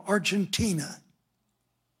from Argentina,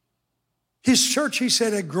 his church, he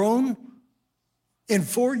said, had grown in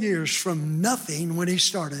 4 years from nothing when he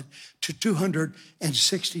started to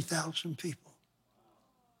 260,000 people.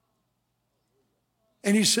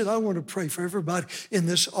 And he said, I want to pray for everybody in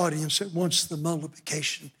this audience that wants the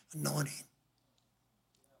multiplication anointing.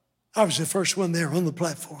 I was the first one there on the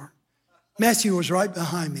platform. Matthew was right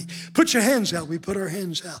behind me. Put your hands out. We put our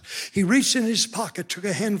hands out. He reached in his pocket, took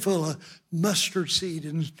a handful of mustard seed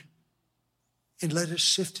and let it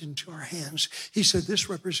sift into our hands. He said, this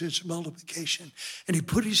represents multiplication. And he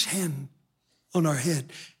put his hand on our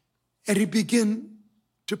head and he began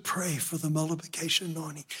to pray for the multiplication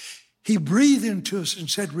anointing. He breathed into us and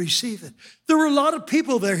said, receive it. There were a lot of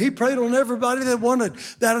people there. He prayed on everybody that wanted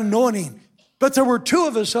that anointing. But there were 2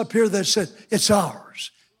 of us up here that said, it's ours.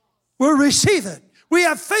 We'll receive it. We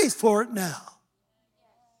have faith for it now.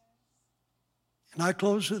 And I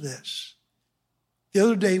close with this. The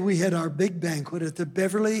other day we had our big banquet at the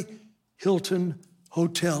Beverly Hilton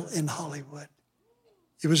Hotel in Hollywood.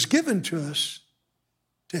 It was given to us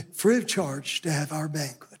free of charge to have our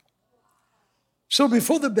banquet. So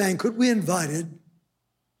before the banquet, we invited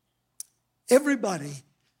everybody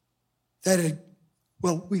that had,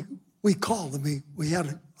 well, we called them. We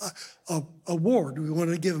had an award. We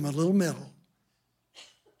wanted to give them a little medal.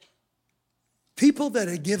 People that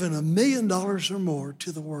had given $1 million or more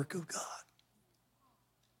to the work of God.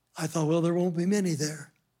 I thought, well, there won't be many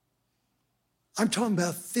there. I'm talking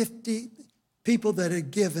about 50 people that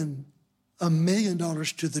had given $1 million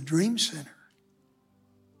to the Dream Center.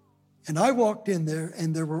 And I walked in there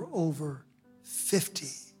and there were over 50.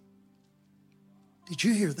 Did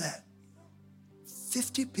you hear that?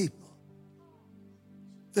 50 people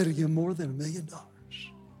that had given more than $1 million.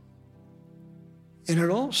 And it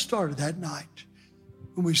all started that night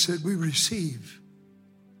when we said we receive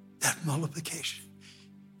that multiplication.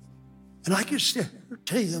 And I can still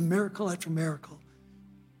tell you miracle after miracle.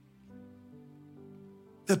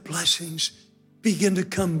 The blessings begin to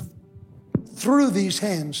come through these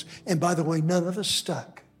hands. And by the way, none of us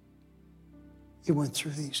stuck. It went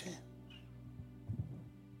through these hands.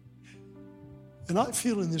 And I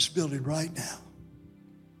feel in this building right now,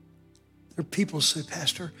 there are people who say,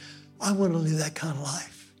 Pastor, I want to live that kind of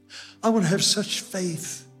life. I want to have such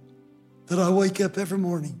faith that I wake up every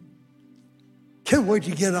morning. Can't wait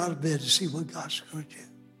to get out of bed to see what God's going to do.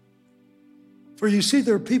 For you see,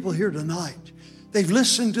 there are people here tonight. They've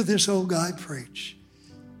listened to this old guy preach.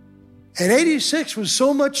 At 86 with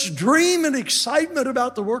so much dream and excitement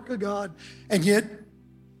about the work of God, and yet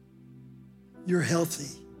you're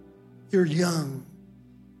healthy, you're young,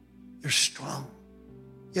 you're strong.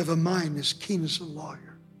 You have a mind as keen as a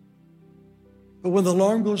lawyer. But when the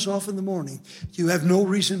alarm goes off in the morning, you have no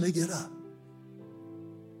reason to get up.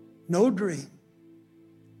 No dream,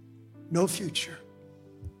 no future,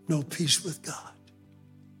 no peace with God.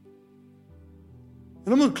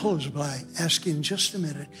 And I'm going to close by asking in just a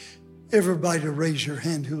minute everybody to raise your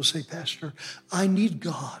hand who will say, Pastor, I need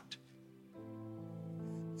God.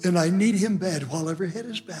 And I need him bad while every head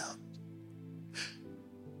is bowed.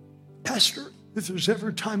 Pastor, if there's ever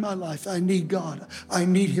a time in my life I need God, I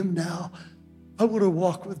need him now. I want to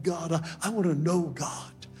walk with God. I want to know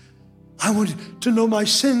God. I want to know my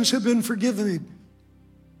sins have been forgiven me.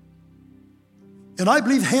 And I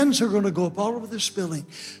believe hands are going to go up all over this building,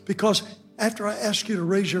 because after I ask you to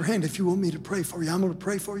raise your hand, if you want me to pray for you, I'm going to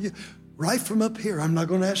pray for you right from up here. I'm not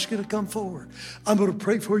going to ask you to come forward. I'm going to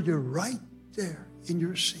pray for you right there in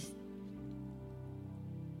your seat.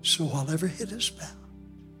 So while every head is bowed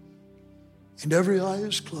and every eye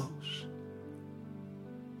is closed,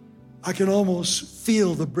 I can almost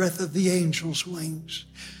feel the breath of the angels' wings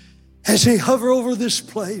as they hover over this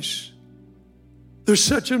place. There's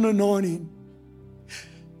such an anointing.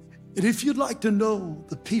 And if you'd like to know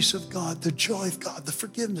the peace of God, the joy of God, the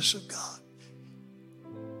forgiveness of God,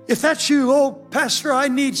 if that's you, oh, Pastor, I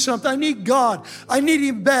need something. I need God. I need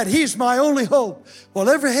him bad. He's my only hope. Well,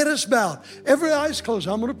 every head is bowed, every eye is closed.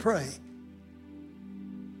 I'm going to pray.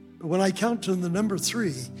 But when I count to the number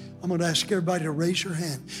 3, I'm going to ask everybody to raise your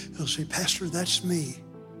hand. They'll say, Pastor, that's me.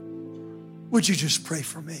 Would you just pray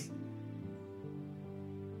for me?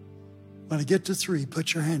 When I get to 3,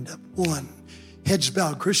 put your hand up. 1, heads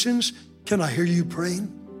bowed. Christians, can I hear you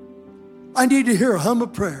praying? I need to hear a hum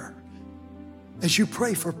of prayer as you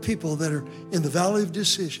pray for people that are in the valley of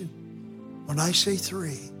decision. When I say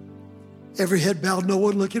 3, every head bowed, no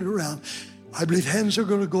one looking around, I believe hands are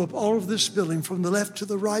going to go up all over this building, from the left to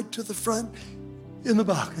the right to the front, in the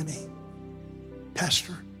balcony.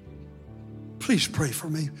 Pastor, please pray for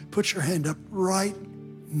me. Put your hand up right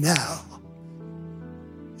now.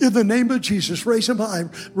 In the name of Jesus, raise them high,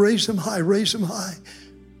 raise them high, raise them high.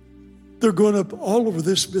 They're going up all over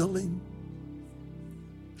this building.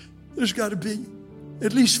 There's got to be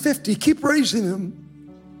at least 50. Keep raising them.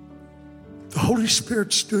 The Holy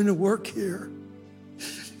Spirit's doing a work here.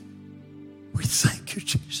 We thank you,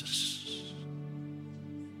 Jesus.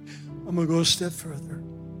 I'm going to go a step further.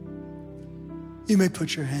 You may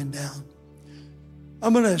put your hand down.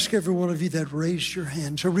 I'm going to ask every one of you that raised your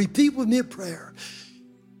hand to repeat with me a prayer.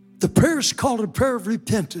 The prayer is called a prayer of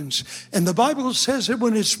repentance. And the Bible says that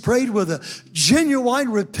when it's prayed with a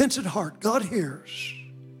genuine, repentant heart, God hears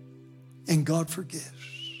and God forgives.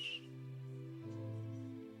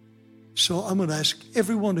 So I'm going to ask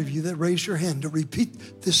every one of you that raised your hand to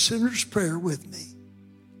repeat this sinner's prayer with me.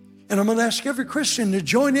 And I'm going to ask every Christian to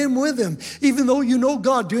join in with him, even though you know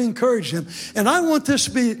God, to encourage him. And I want this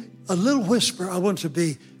to be a little whisper. I want it to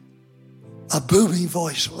be a booming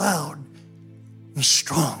voice, loud and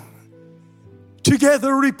strong.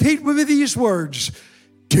 Together, repeat with me these words.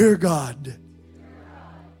 Dear God,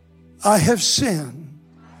 I have sinned.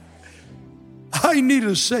 I need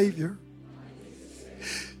a Savior.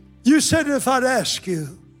 You said if I'd ask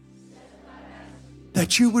you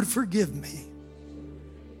that you would forgive me.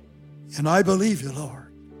 And I believe you,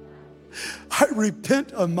 Lord. I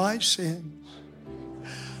repent of my sins.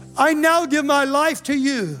 I now give my life to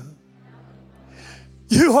you.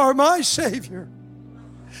 You are my Savior.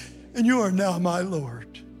 And you are now my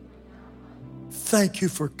Lord. Thank you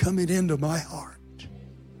for coming into my heart.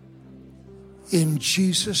 In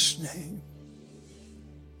Jesus' name,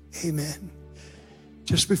 amen.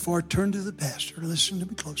 Just before I turn to the pastor, listen to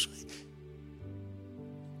me closely.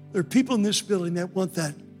 There are people in this building that want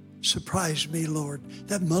that surprise me, Lord,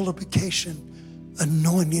 that multiplication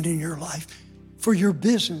anointing in your life for your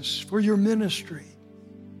business, for your ministry.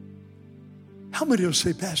 How many will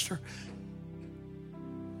say, Pastor,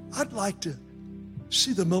 I'd like to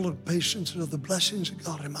see the multiplications of the blessings of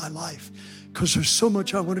God in my life, because there's so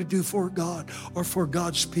much I want to do for God or for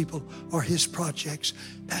God's people or his projects.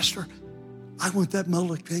 Pastor, I want that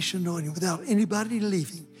multiplication anointing without anybody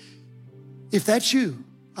leaving. If that's you,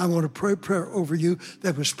 I want to pray a prayer over you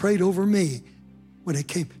that was prayed over me when it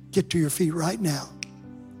came. Get to your feet right now.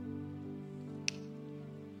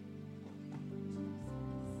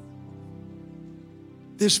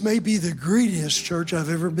 This may be the greediest church I've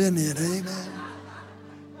ever been in. Amen.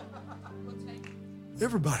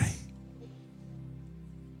 Everybody.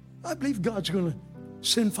 I believe God's going to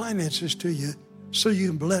send finances to you so you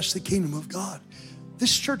can bless the kingdom of God.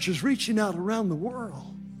 This church is reaching out around the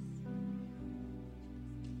world.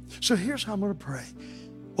 So here's how I'm going to pray.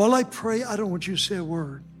 While I pray, I don't want you to say a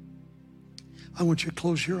word. I want you to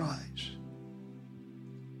close your eyes.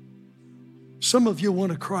 Some of you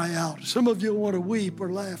want to cry out. Some of you want to weep or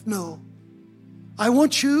laugh. No. I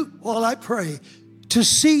want you, while I pray, to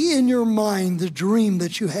see in your mind the dream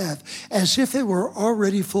that you have as if it were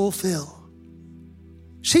already fulfilled.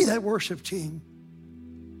 See that worship team.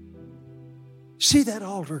 See that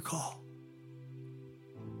altar call.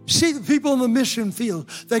 See the people in the mission field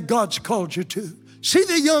that God's called you to. See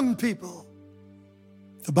the young people.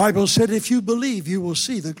 The Bible said if you believe, you will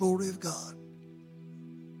see the glory of God.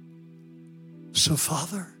 So,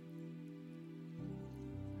 Father,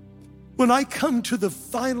 when I come to the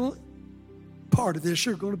final part of this,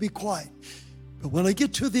 you're going to be quiet. But when I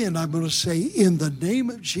get to the end, I'm going to say, in the name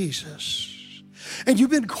of Jesus. And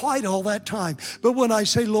you've been quiet all that time. But when I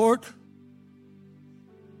say, Lord,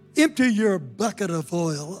 empty your bucket of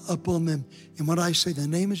oil upon them. And when I say the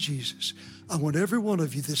name of Jesus, I want every one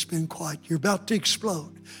of you that's been quiet, you're about to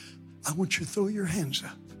explode. I want you to throw your hands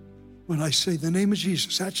up. When I say the name of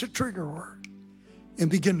Jesus, that's a trigger word. And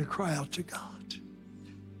begin to cry out to God.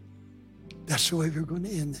 That's the way we're going to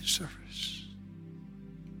end this service.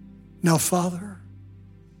 Now, Father,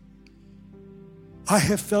 I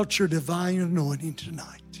have felt your divine anointing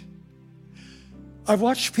tonight. I've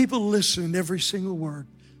watched people listen every single word.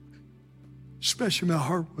 Especially my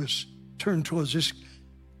heart was turned towards this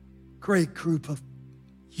great group of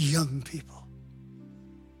young people.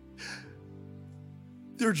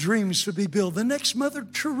 Their dreams to be built. The next Mother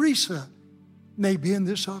Teresa may be in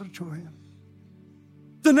this auditorium.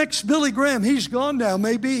 The next Billy Graham, he's gone now,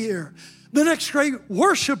 may be here. The next great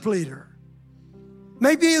worship leader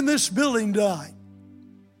may be in this building tonight.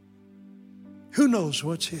 Who knows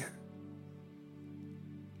what's here?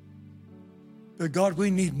 But God, we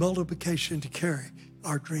need multiplication to carry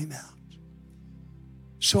our dream out.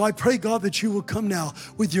 So I pray, God, that you will come now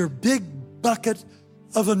with your big bucket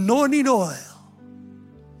of anointing oil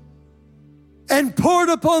and pour it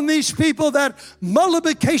upon these people, that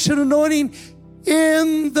multiplication anointing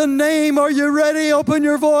in the name, are you ready? Open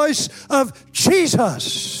your voice, of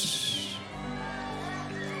Jesus.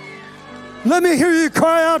 Let me hear you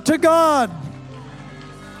cry out to God.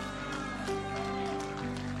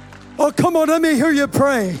 Oh, come on, let me hear you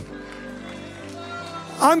pray.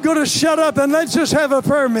 I'm going to shut up and let's just have a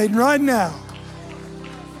prayer meeting right now.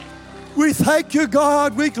 We thank you,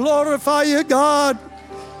 God. We glorify you, God.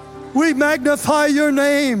 We magnify your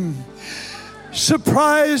name.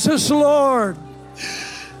 Surprise us, Lord.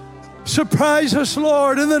 Surprise us,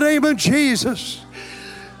 Lord, in the name of Jesus.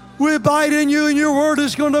 We abide in you and your word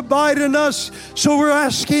is going to abide in us. So we're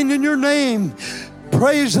asking in your name.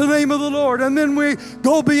 Praise the name of the Lord. And then we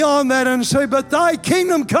go beyond that and say, but thy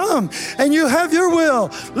kingdom come and you have your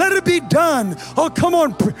will. Let it be done. Oh, come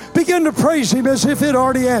on. Begin to praise him as if it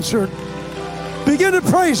already answered. Begin to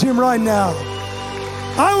praise him right now.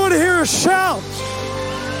 I want to hear a shout.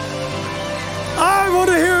 I want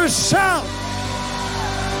to hear a shout.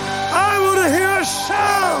 I want to hear a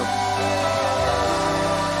shout.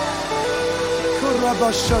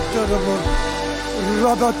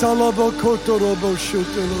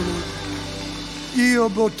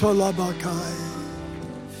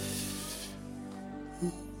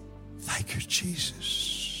 Thank you, Jesus.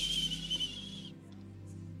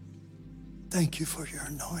 Thank you for your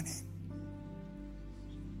anointing.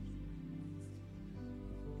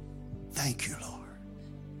 Thank you, Lord.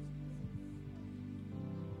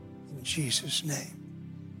 In Jesus' name,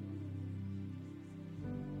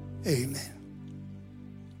 amen.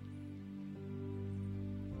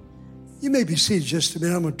 You may be seated just a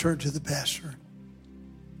minute. I'm going to turn to the pastor.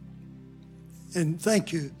 And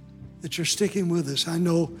thank you that you're sticking with us. I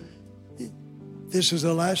know this is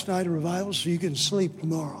the last night of revival, so you can sleep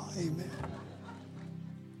tomorrow. Amen.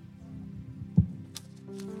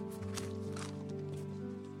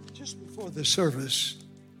 Just before the service,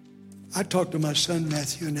 I talked to my son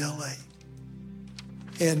Matthew in L.A.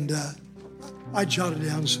 And I jotted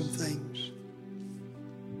down some things.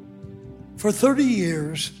 For 30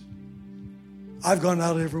 years, I've gone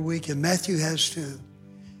out every week, and Matthew has too.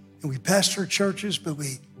 And we pastor churches, but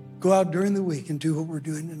we go out during the week and do what we're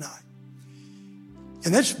doing tonight.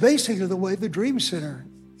 And that's basically the way the Dream Center,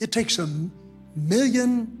 it takes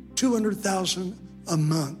 $1,200,000 a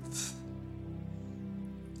month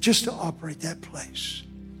just to operate that place.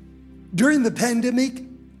 During the pandemic,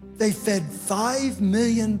 they fed 5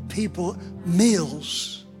 million people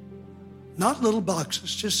meals, not little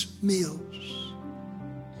boxes, just meals.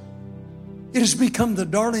 It has become the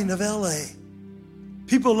darling of LA.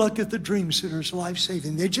 People look at the Dream Center as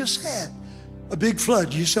life-saving. They just had a big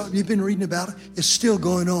flood. You've been reading about it. It's still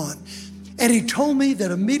going on. And he told me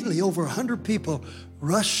that immediately over 100 people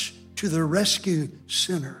rushed to the rescue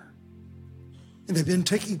center. And they've been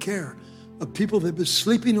taking care of people that were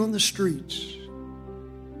sleeping on the streets,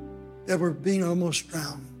 that were being almost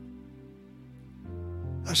drowned.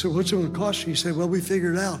 I said, what's it going to cost you? He said, well, we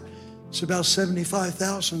figured out it's about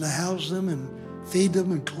 $75,000 to house them and feed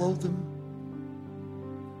them and clothe them.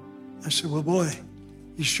 I said, well, boy,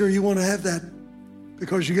 you sure you want to have that?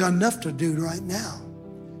 Because you got enough to do right now.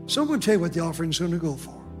 So I'm going to tell you what the offering's going to go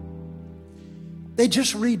for. They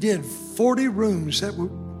just redid 40 rooms that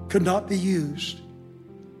could not be used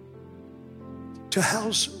to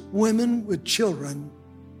house women with children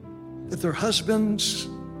that their husbands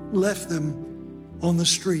left them on the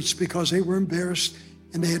streets because they were embarrassed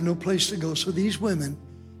and they had no place to go. So these women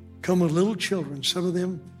come with little children, some of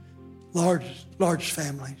them large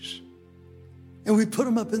families. And we put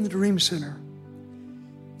them up in the Dream Center.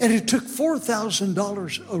 And it took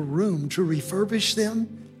 $4,000 a room to refurbish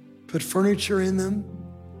them, put furniture in them,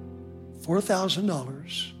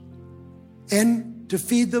 $4,000, and to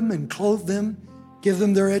feed them and clothe them, give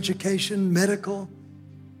them their education, medical.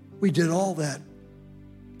 We did all that.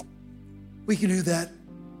 We can do that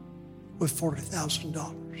with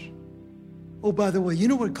 $40,000. Oh, by the way, you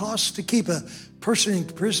know what it costs to keep a person in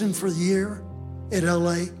prison for the year at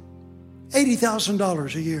LA?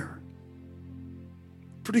 $80,000 a year.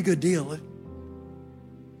 Pretty good deal.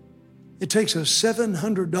 It takes us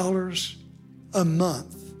 $700 a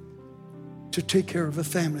month to take care of a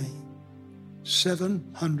family.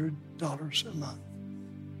 $700 a month.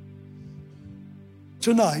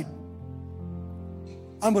 Tonight,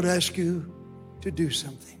 I'm going to ask you to do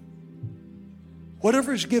something.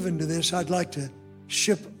 Whatever is given to this, I'd like to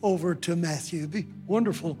ship over to Matthew. It'd be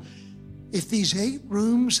wonderful if these 8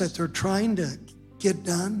 rooms that they're trying to get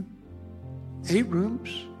done, 8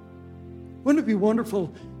 rooms, wouldn't it be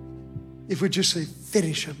wonderful if we just say,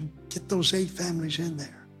 finish them, get those 8 families in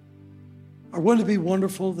there? Or wouldn't it be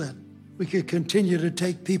wonderful that we could continue to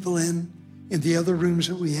take people in the other rooms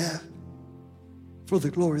that we have for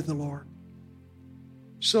the glory of the Lord?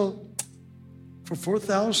 So for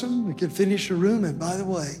 $4,000, we could finish a room. And by the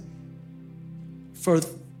way, for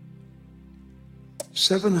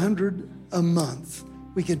 $700 a month,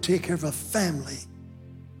 we can take care of a family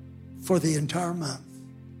for the entire month.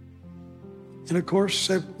 And of course,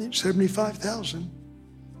 $75,000.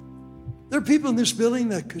 There are people in this building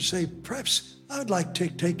that could say, perhaps I'd like to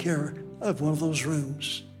take care of one of those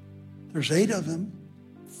rooms. There's 8 of them,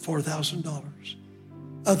 $4,000.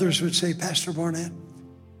 Others would say, Pastor Barnett,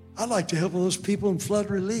 I'd like to help those people in flood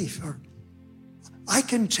relief. Or I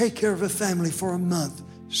can take care of a family for a month,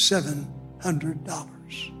 $700.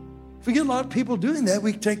 If we get a lot of people doing that,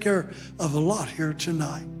 we can take care of a lot here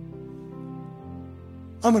tonight.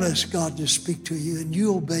 I'm going to ask God to speak to you, and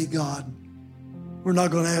you obey God. We're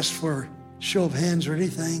not going to ask for a show of hands or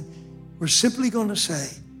anything. We're simply going to say,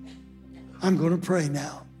 I'm going to pray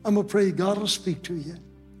now. I'm going to pray God will speak to you.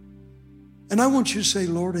 And I want you to say,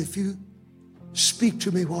 Lord, if you speak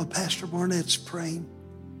to me while Pastor Barnett's praying,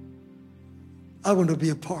 I want to be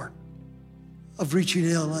a part of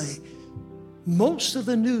reaching LA. Most of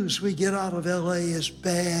the news we get out of LA is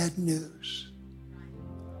bad news.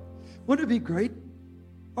 Wouldn't it be great?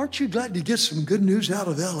 Aren't you glad to get some good news out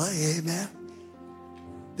of LA? Amen.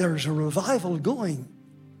 There's a revival going.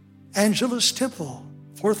 Angela's Temple,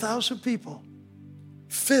 4,000 people,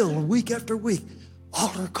 filled week after week.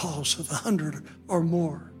 Altar calls of 100 or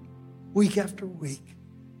more, week after week.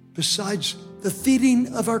 Besides the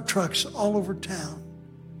feeding of our trucks all over town.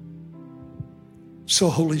 So,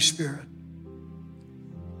 Holy Spirit,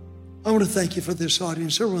 I want to thank you for this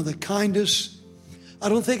audience. They're one of the kindest. I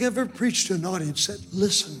don't think I've ever preached to an audience that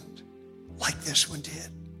listened like this one did.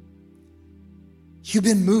 You've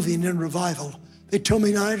been moving in revival. They told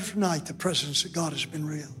me night after night the presence of God has been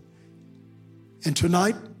real. And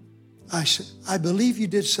tonight, I said, I believe you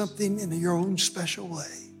did something in your own special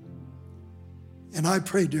way. And I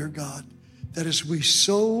pray, dear God, that as we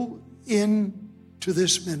sow into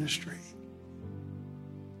this ministry,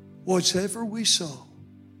 whatever we sow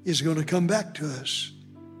is going to come back to us,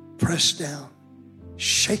 pressed down,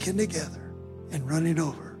 shaken together, and running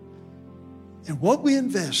over. And what we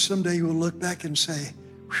invest, someday we'll look back and say,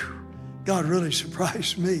 God really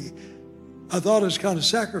surprised me. I thought it was kind of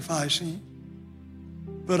sacrificing,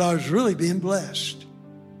 but I was really being blessed.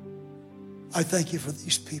 I thank you for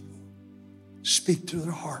these people. Speak to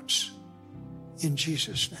their hearts in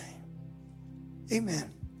Jesus' name.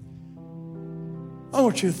 Amen. I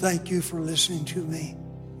want you to thank you for listening to me.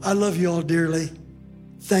 I love you all dearly.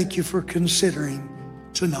 Thank you for considering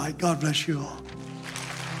tonight. God bless you all.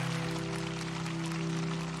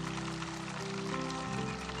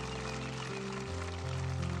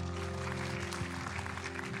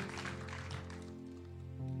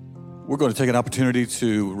 we're going to take an opportunity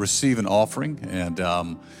to receive an offering. And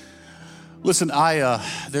listen,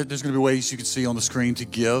 there's going to be ways you can see on the screen to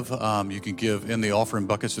give. You can give in the offering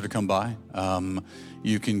buckets that are come by.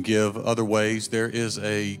 You can give other ways. There is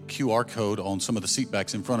a QR code on some of the seat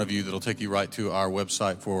backs in front of you that'll take you right to our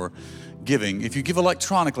website for giving. If you give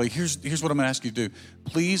electronically, here's what I'm going to ask you to do.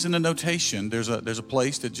 Please, in the notation, there's a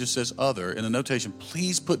place that just says other. In the notation,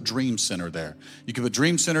 please put Dream Center there. You can put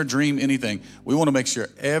Dream Center, Dream anything. We want to make sure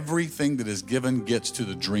everything that is given gets to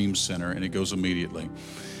the Dream Center, and it goes immediately.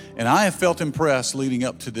 And I have felt impressed leading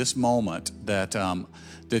up to this moment that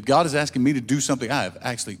God is asking me to do something I have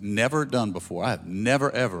actually never done before. I have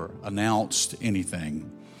never, ever announced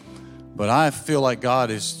anything. But I feel like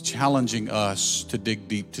God is challenging us to dig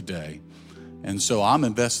deep today. And so I'm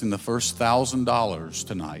investing the first $1,000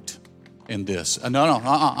 tonight in this. I'm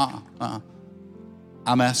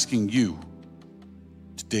asking you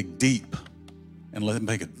to dig deep and let it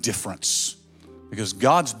make a difference. Because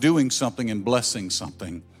God's doing something and blessing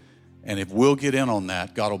something. And if we'll get in on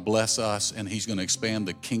that, God will bless us, and he's going to expand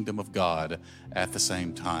the kingdom of God at the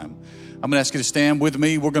same time. I'm going to ask you to stand with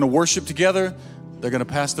me. We're going to worship together. They're going to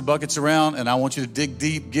pass the buckets around, and I want you to dig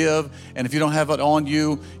deep, give. And if you don't have it on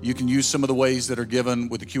you, you can use some of the ways that are given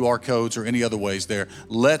with the QR codes or any other ways there.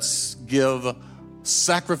 Let's give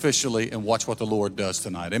sacrificially and watch what the Lord does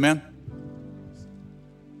tonight. Amen?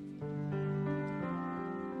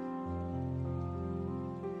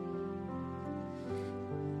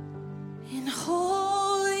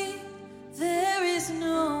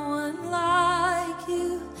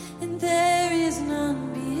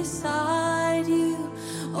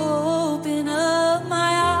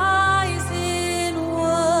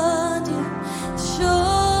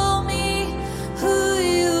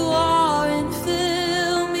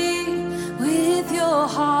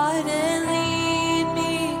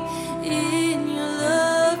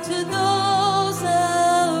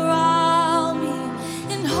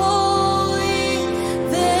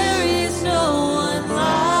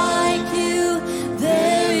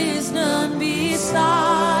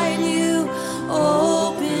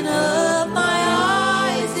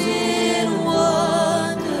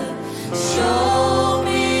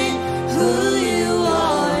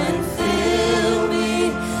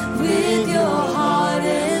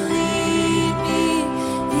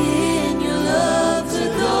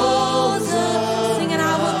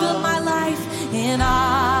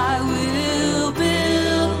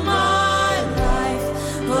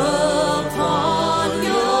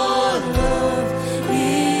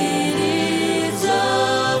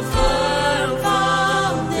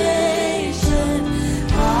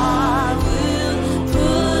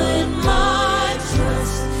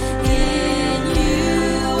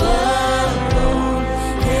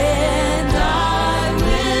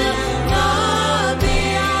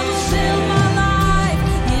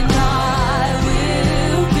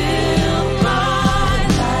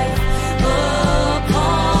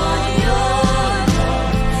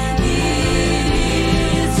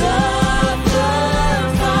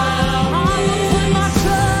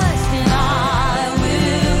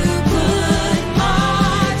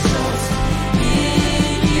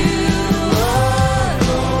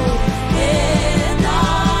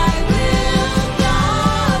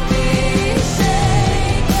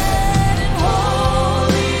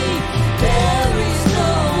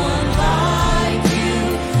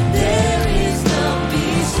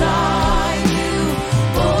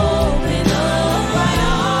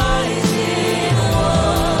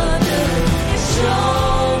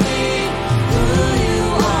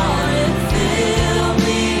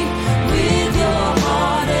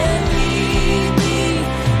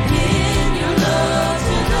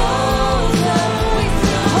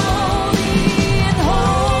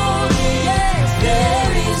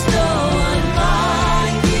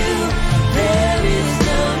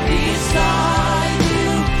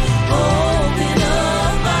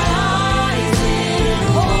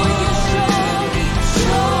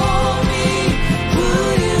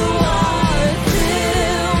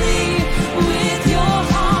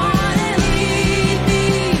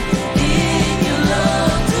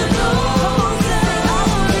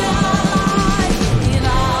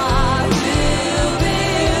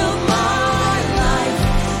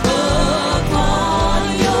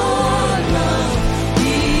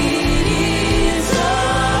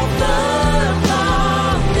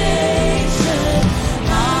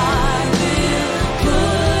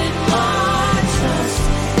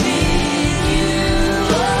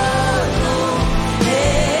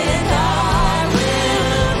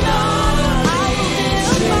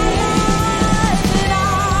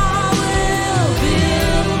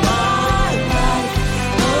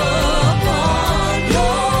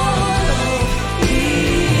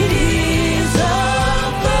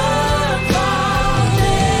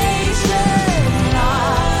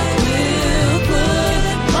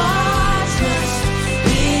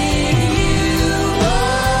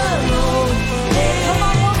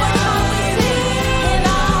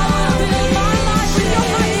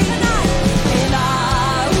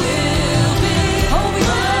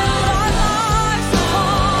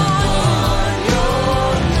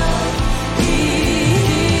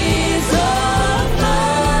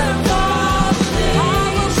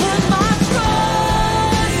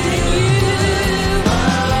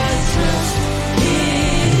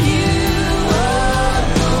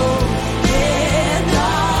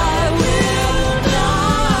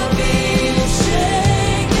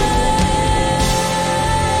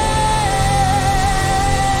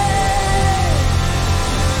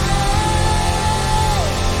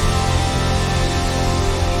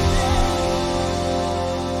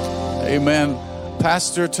 Amen.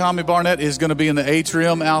 Pastor Tommy Barnett is going to be in the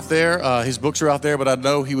atrium out there. His books are out there, but I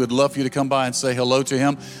know he would love for you to come by and say hello to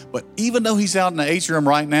him. But even though he's out in the atrium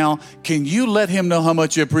right now, can you let him know how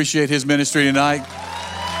much you appreciate his ministry tonight?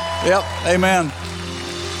 Yep, amen.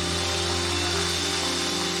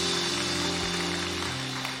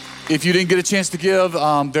 If you didn't get a chance to give,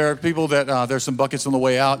 there are people that there's some buckets on the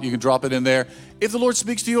way out. You can drop it in there. If the Lord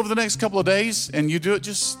speaks to you over the next couple of days and you do it,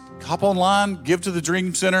 just hop online, give to the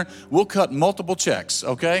Dream Center. We'll cut multiple checks,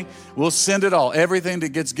 okay? We'll send it all. Everything that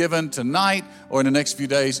gets given tonight or in the next few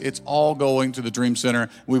days, it's all going to the Dream Center.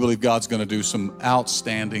 We believe God's going to do some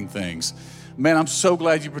outstanding things. Man, I'm so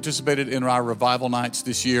glad you participated in our revival nights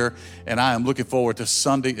this year, and I am looking forward to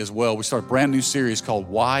Sunday as well. We start a brand new series called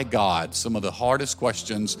Why God? Some of the hardest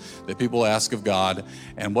questions that people ask of God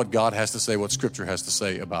and what God has to say, what Scripture has to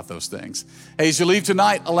say about those things. Hey, as you leave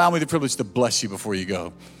tonight, allow me the privilege to bless you before you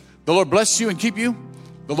go. The Lord bless you and keep you.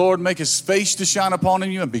 The Lord make his face to shine upon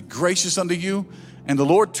you and be gracious unto you. And the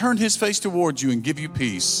Lord turn his face towards you and give you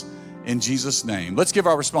peace in Jesus' name. Let's give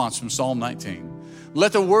our response from Psalm 19.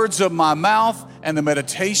 Let the words of my mouth and the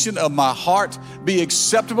meditation of my heart be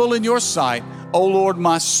acceptable in your sight, O Lord,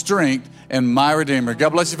 my strength and my Redeemer.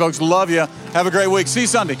 God bless you, folks. Love you. Have a great week. See you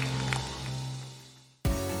Sunday.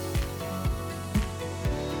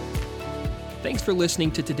 Thanks for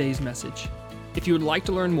listening to today's message. If you would like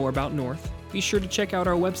to learn more about North, be sure to check out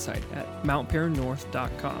our website at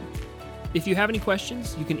mountparannorth.com. If you have any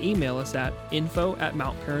questions, you can email us at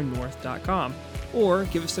info@mountparannorth.com or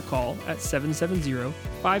give us a call at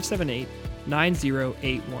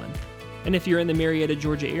 770-578-9081. And if you're in the Marietta,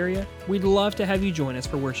 Georgia area, we'd love to have you join us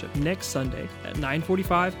for worship next Sunday at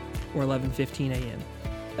 9:45 or 11:15 a.m.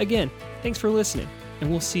 Again, thanks for listening, and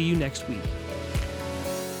we'll see you next week.